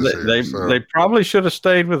references here. They probably should have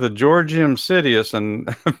stayed with the Georgium Sidious,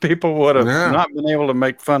 and people would have not been able to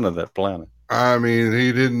make fun of that planet. I mean,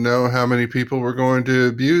 he didn't know how many people were going to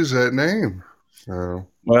abuse that name. So.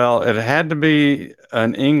 Well, it had to be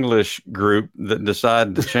an English group that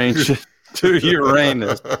decided to change it to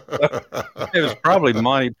Uranus. It was probably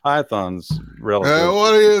Monty Python's relative.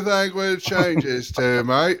 What do you think we changes to,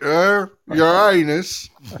 mate? Uranus.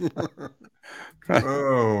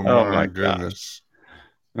 Oh my goodness.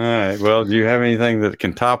 All right. Well, do you have anything that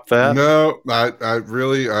can top that? No,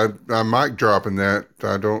 I'm mic dropping that.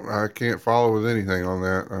 I can't follow with anything on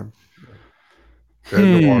that. I'm dead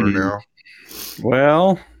in the water now.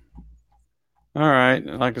 Well, all right.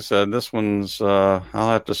 Like I said, this one's, I'll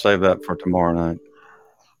have to save that for tomorrow night.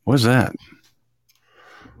 What's that?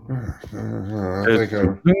 I think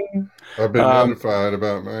I've been notified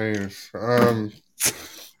about my anus.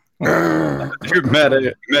 Your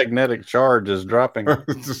magnetic charge is dropping.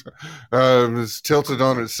 It's tilted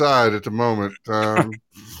on its side at the moment.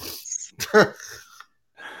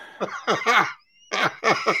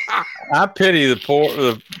 I pity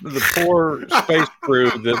the the poor space crew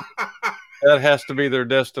that has to be their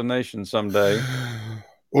destination someday.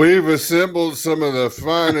 We've assembled some of the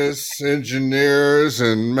finest engineers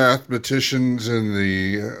and mathematicians in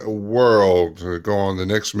the world to go on the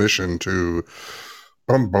next mission to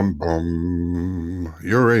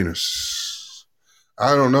Uranus.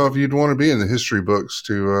 I don't know if you'd want to be in the history books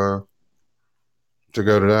to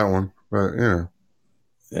go to that one, but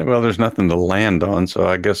Yeah, well, there's nothing to land on, so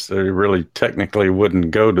I guess they really technically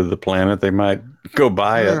wouldn't go to the planet. They might go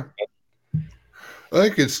by it. They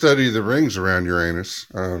could study the rings around Uranus.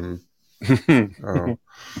 Mm-hmm.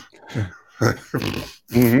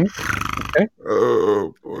 Okay.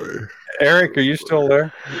 Oh boy, Eric, are you still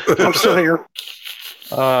there? I'm still here.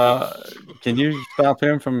 Can you stop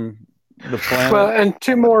him from the planet? Well, and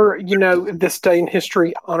two more, this day in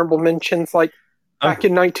history honorable mentions. Like back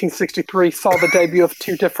in 1963, saw the debut of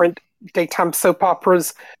two different daytime soap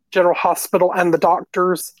operas, General Hospital and The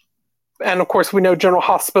Doctors. And of course, we know General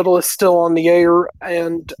Hospital is still on the air,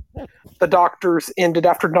 and The Doctors ended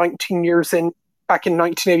after 19 years back in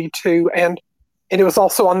 1982. And it was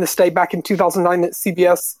also on this day back in 2009 that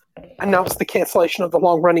CBS announced the cancellation of the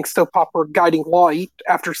long-running soap opera Guiding Light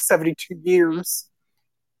after 72 years.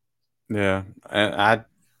 Yeah, and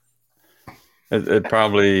it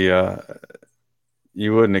probably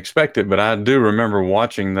you wouldn't expect it, but I do remember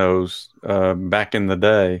watching those back in the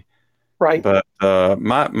day. Right. But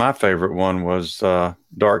my favorite one was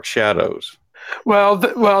Dark Shadows. Well,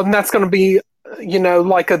 and that's going to be,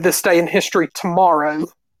 like this day in history tomorrow.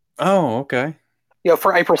 Oh, okay.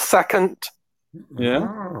 For April 2nd. Yeah.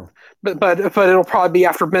 Oh. But it'll probably be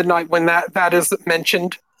after midnight when that is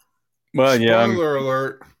mentioned. Well, yeah. Spoiler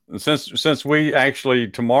alert. Since we actually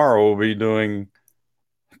tomorrow will be doing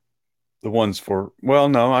the ones for, well,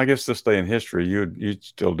 no, I guess this day in history you'd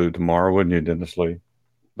still do tomorrow, wouldn't you, Dennis Lee?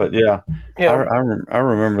 But yeah. I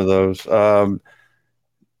remember those.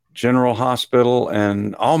 General Hospital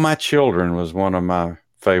and All My Children was one of my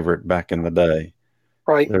favorite back in the day.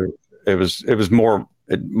 Right. It was more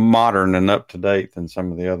modern and up to date than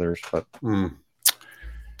some of the others, but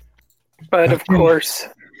of course,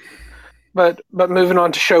 but moving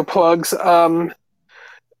on to show plugs. Our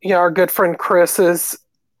good friend Chris is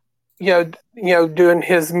doing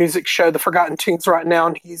his music show, The Forgotten Tunes, right now,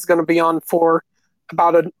 and he's going to be on for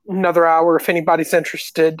about another hour if anybody's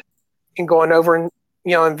interested in going over and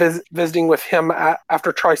visiting with him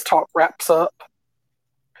after Trice Talk wraps up.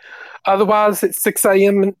 Otherwise, it's 6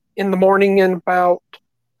 a.m. in the morning in about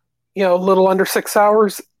a little under 6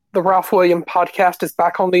 hours. The Ralph William podcast is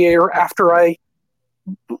back on the air after a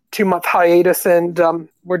 2-month hiatus, and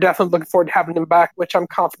we're definitely looking forward to having him back, which I'm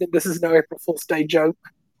confident this is no April Fool's Day joke.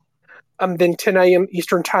 Then 10 a.m.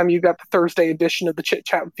 Eastern Time, you got the Thursday edition of the Chit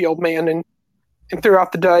Chat with the Old Man, and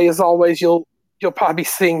throughout the day, as always, you'll probably be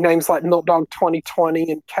seeing names like Milk Dog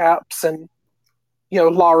 2020 and Caps and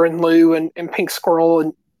Lauren Lou and Pink Squirrel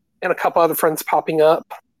and a couple other friends popping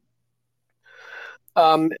up.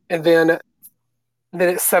 And then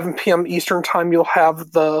at 7 p.m. Eastern Time, you'll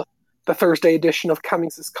have the Thursday edition of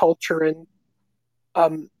Cummings' Culture,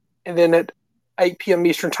 and then at 8 p.m.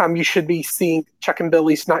 Eastern Time, you should be seeing Chuck and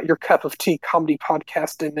Billy's Not Your Cup of Tea comedy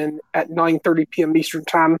podcast, and then at 9:30 p.m. Eastern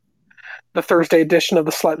Time, the Thursday edition of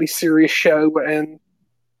the Slightly Serious Show, and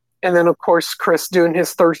then of course Chris doing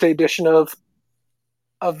his Thursday edition of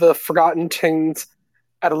the Forgotten Tunes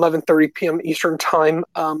at 11:30 p.m. Eastern Time,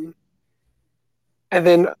 and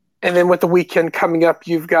then with the weekend coming up,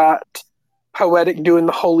 you've got Poetic doing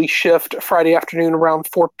the Holy Shift Friday afternoon around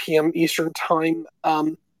 4 p.m. Eastern Time,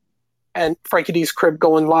 and Frankie D's Crib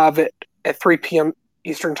going live at 3 p.m.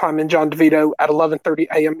 Eastern Time, and John DeVito at 11:30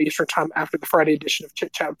 a.m. Eastern Time after the Friday edition of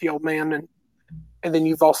Chit Chat with the Old Man, and then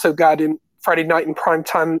you've also got in Friday night in prime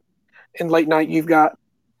time and late night, you've got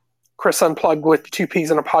Chris Unplugged with 2 Ps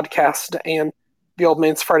and a podcast and the Old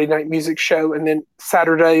Man's Friday Night Music Show, and then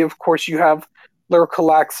Saturday, of course, you have Lyrical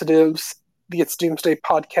Laxatives, the It's Doomsday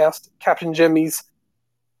podcast, Captain Jimmy's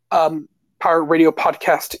Pirate Radio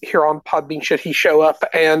podcast here on Podbean Should He Show Up,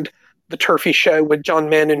 and the Turfy Show with John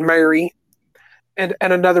Mann and Mary. And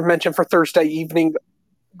another mention for Thursday evening,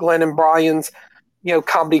 Glenn and Brian's,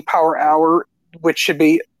 Comedy Power Hour, which should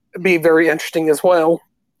be very interesting as well.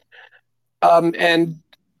 And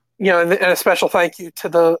a special thank you to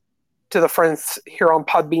the friends here on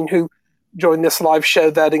Podbean who joined this live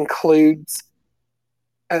show. That includes,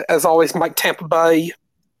 as always, Mike Tampa Bay,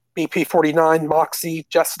 BP49, Moxie,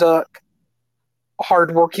 Jess Duck, a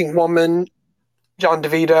Hardworking Woman, John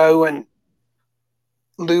DeVito, and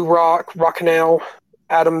Lou Rock, Rockinell,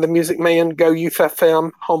 Adam the Music Man, Go Youth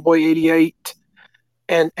FM, Homeboy 88,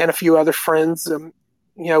 and a few other friends.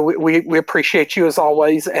 we appreciate you as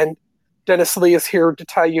always. And Dennis Lee is here to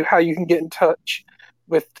tell you how you can get in touch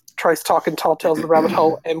with Trice Talk and Tall Tales of the Rabbit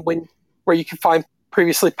Hole, and where you can find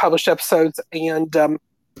previously published episodes and the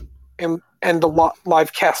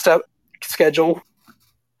live cast up schedule.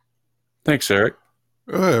 Thanks, Eric.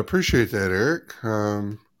 I appreciate that, Eric.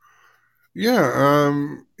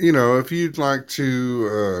 If you'd like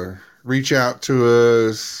to reach out to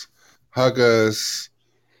us, hug us,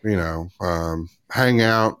 hang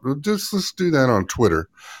out, let's do that on Twitter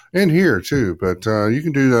and here too. But you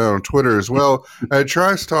can do that on Twitter as well at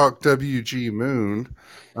Trice Talk WG Moon.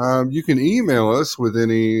 You can email us with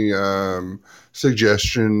any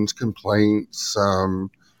suggestions, complaints,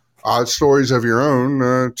 odd stories of your own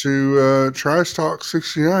to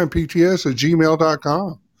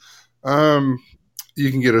tricetalk69pts@gmail.com. You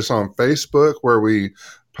can get us on Facebook, where we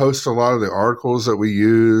post a lot of the articles that we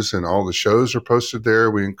use, and all the shows are posted there.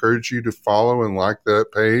 We encourage you to follow and like that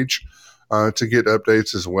page to get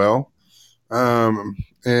updates as well.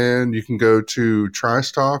 And you can go to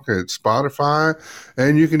Trice Talk at Spotify,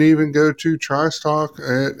 and you can even go to Trice Talk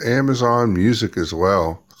at Amazon Music as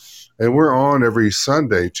well. And we're on every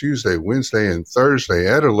Sunday, Tuesday, Wednesday, and Thursday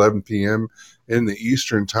at 11 p.m. in the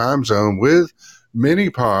Eastern Time Zone with mini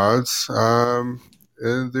pods and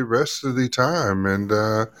the rest of the time. And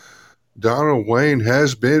Donald Wayne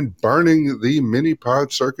has been burning the mini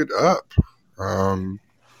pod circuit up. Been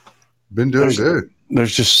doing good.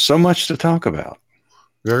 There's just so much to talk about.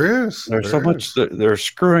 There is. There's so much. They're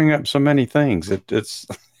screwing up so many things. It's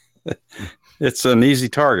it's an easy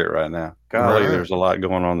target right now. Golly, There's a lot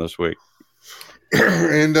going on this week.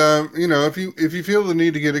 And if you feel the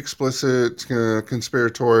need to get explicit,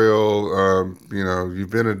 conspiratorial,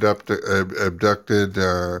 you've been abducted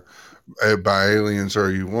by aliens,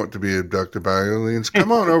 or you want to be abducted by aliens,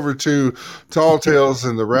 come on over to Tall Tales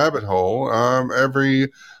in the Rabbit Hole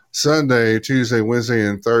every Sunday, Tuesday, Wednesday,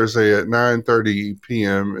 and Thursday at 9:30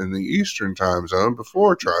 p.m. in the Eastern Time Zone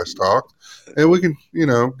before Trice Talk, and we can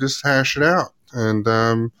just hash it out. And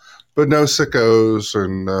but no sickos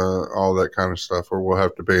and all that kind of stuff, or we'll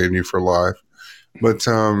have to ban you for life. But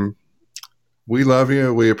we love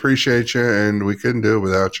you, we appreciate you, and we couldn't do it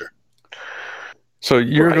without you. So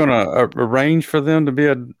you're going to arrange for them to be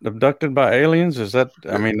abducted by aliens? Is that?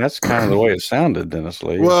 I mean, that's kind of the way it sounded, Dennis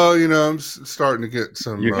Lee. Well, I'm starting to get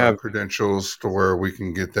some credentials to where we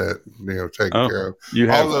can get that taken care of.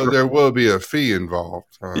 Although there will be a fee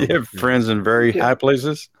involved. You have friends in very high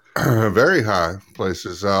places. Very high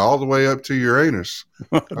places, all the way up to Uranus.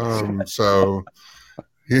 So,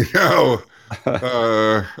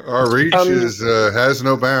 our reach has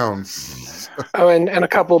no bounds. And a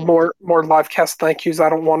couple more live cast thank yous. I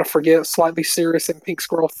don't want to forget Slightly Serious and Pink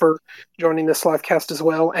Squirrel for joining this live cast as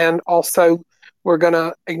well. And also, we're going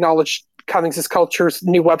to acknowledge Cummings' Culture's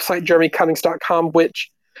new website, jeremycummings.com,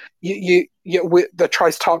 which the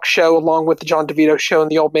Trice Talk show, along with the John DeVito show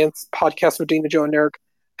and the Old Man's podcast with Dina, Joe, and Eric,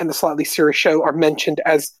 and the Slightly Serious show are mentioned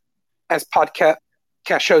as podcast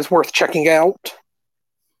shows worth checking out.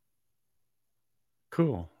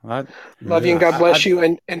 Cool. Love you, and God bless you,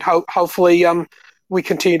 and hopefully we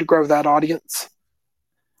continue to grow that audience.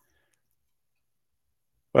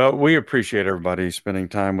 Well, we appreciate everybody spending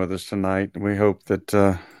time with us tonight. We hope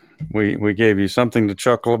that we gave you something to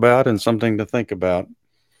chuckle about and something to think about.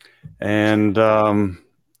 And the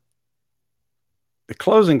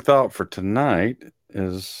closing thought for tonight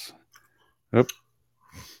is,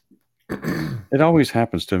 it always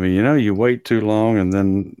happens to me. You wait too long and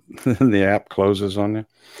then the app closes on you.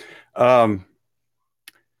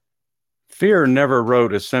 Fear never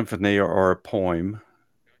wrote a symphony or a poem,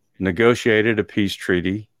 negotiated a peace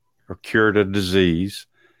treaty, or cured a disease.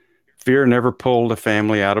 Fear never pulled a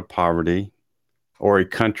family out of poverty or a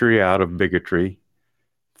country out of bigotry.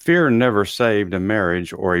 Fear never saved a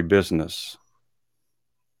marriage or a business.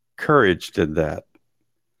 Courage did that.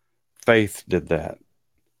 Faith did that.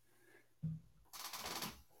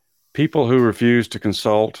 People who refuse to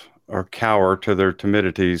consult or cower to their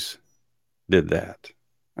timidities did that.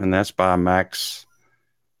 And that's by Max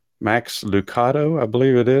Lucado, I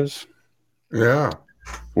believe it is. Yeah.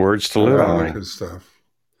 Words to live by. Good stuff.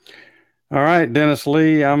 All right, Dennis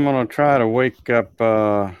Lee, I'm going to try to wake up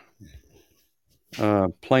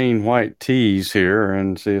Plain White Tees here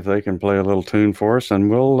and see if they can play a little tune for us. And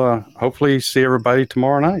we'll hopefully see everybody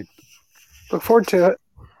tomorrow night. Look forward to it.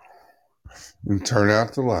 And turn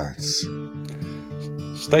out the lights.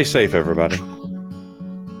 Stay safe, everybody.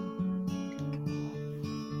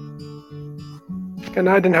 Good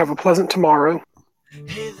night and have a pleasant tomorrow.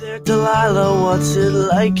 Hey there, Delilah, what's it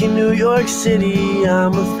like in New York City?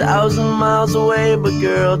 I'm 1,000 miles away, but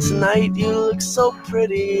girl, tonight you look so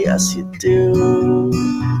pretty. Yes, you do.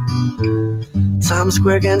 Times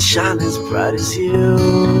Square can shine as bright as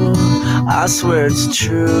you. I swear it's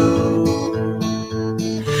true.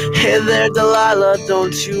 Hey there, Delilah,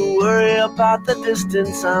 don't you worry about the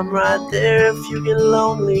distance. I'm right there. If you get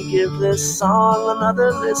lonely, give this song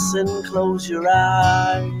another listen. Close your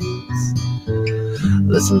eyes.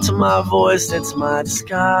 Listen to my voice, it's my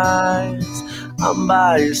disguise. I'm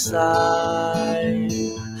by your side.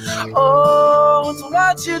 Oh, it's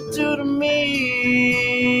what you do to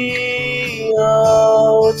me.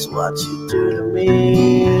 Oh, it's what you do to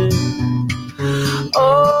me.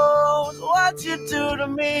 Oh, it's what you do to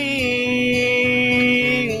me.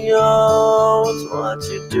 Oh, it's what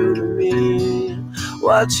you do to me.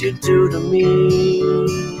 What you do to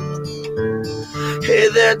me. Hey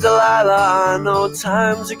there, Delilah, I know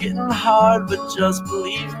times are getting hard, but just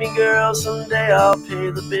believe me, girl, someday I'll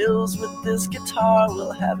pay the bills with this guitar.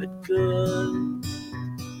 We'll have it good.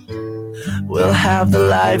 We'll have the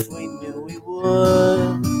life we knew we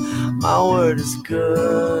would. My word is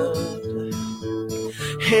good.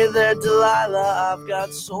 Hey there, Delilah, I've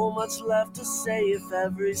got so much left to say. If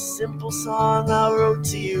every simple song I wrote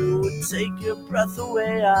to you would take your breath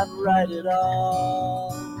away, I'd write it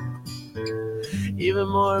all. Even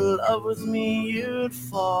more in love with me, you'd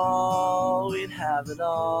fall. We'd have it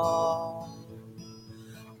all.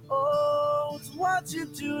 Oh, it's what you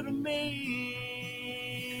do to me.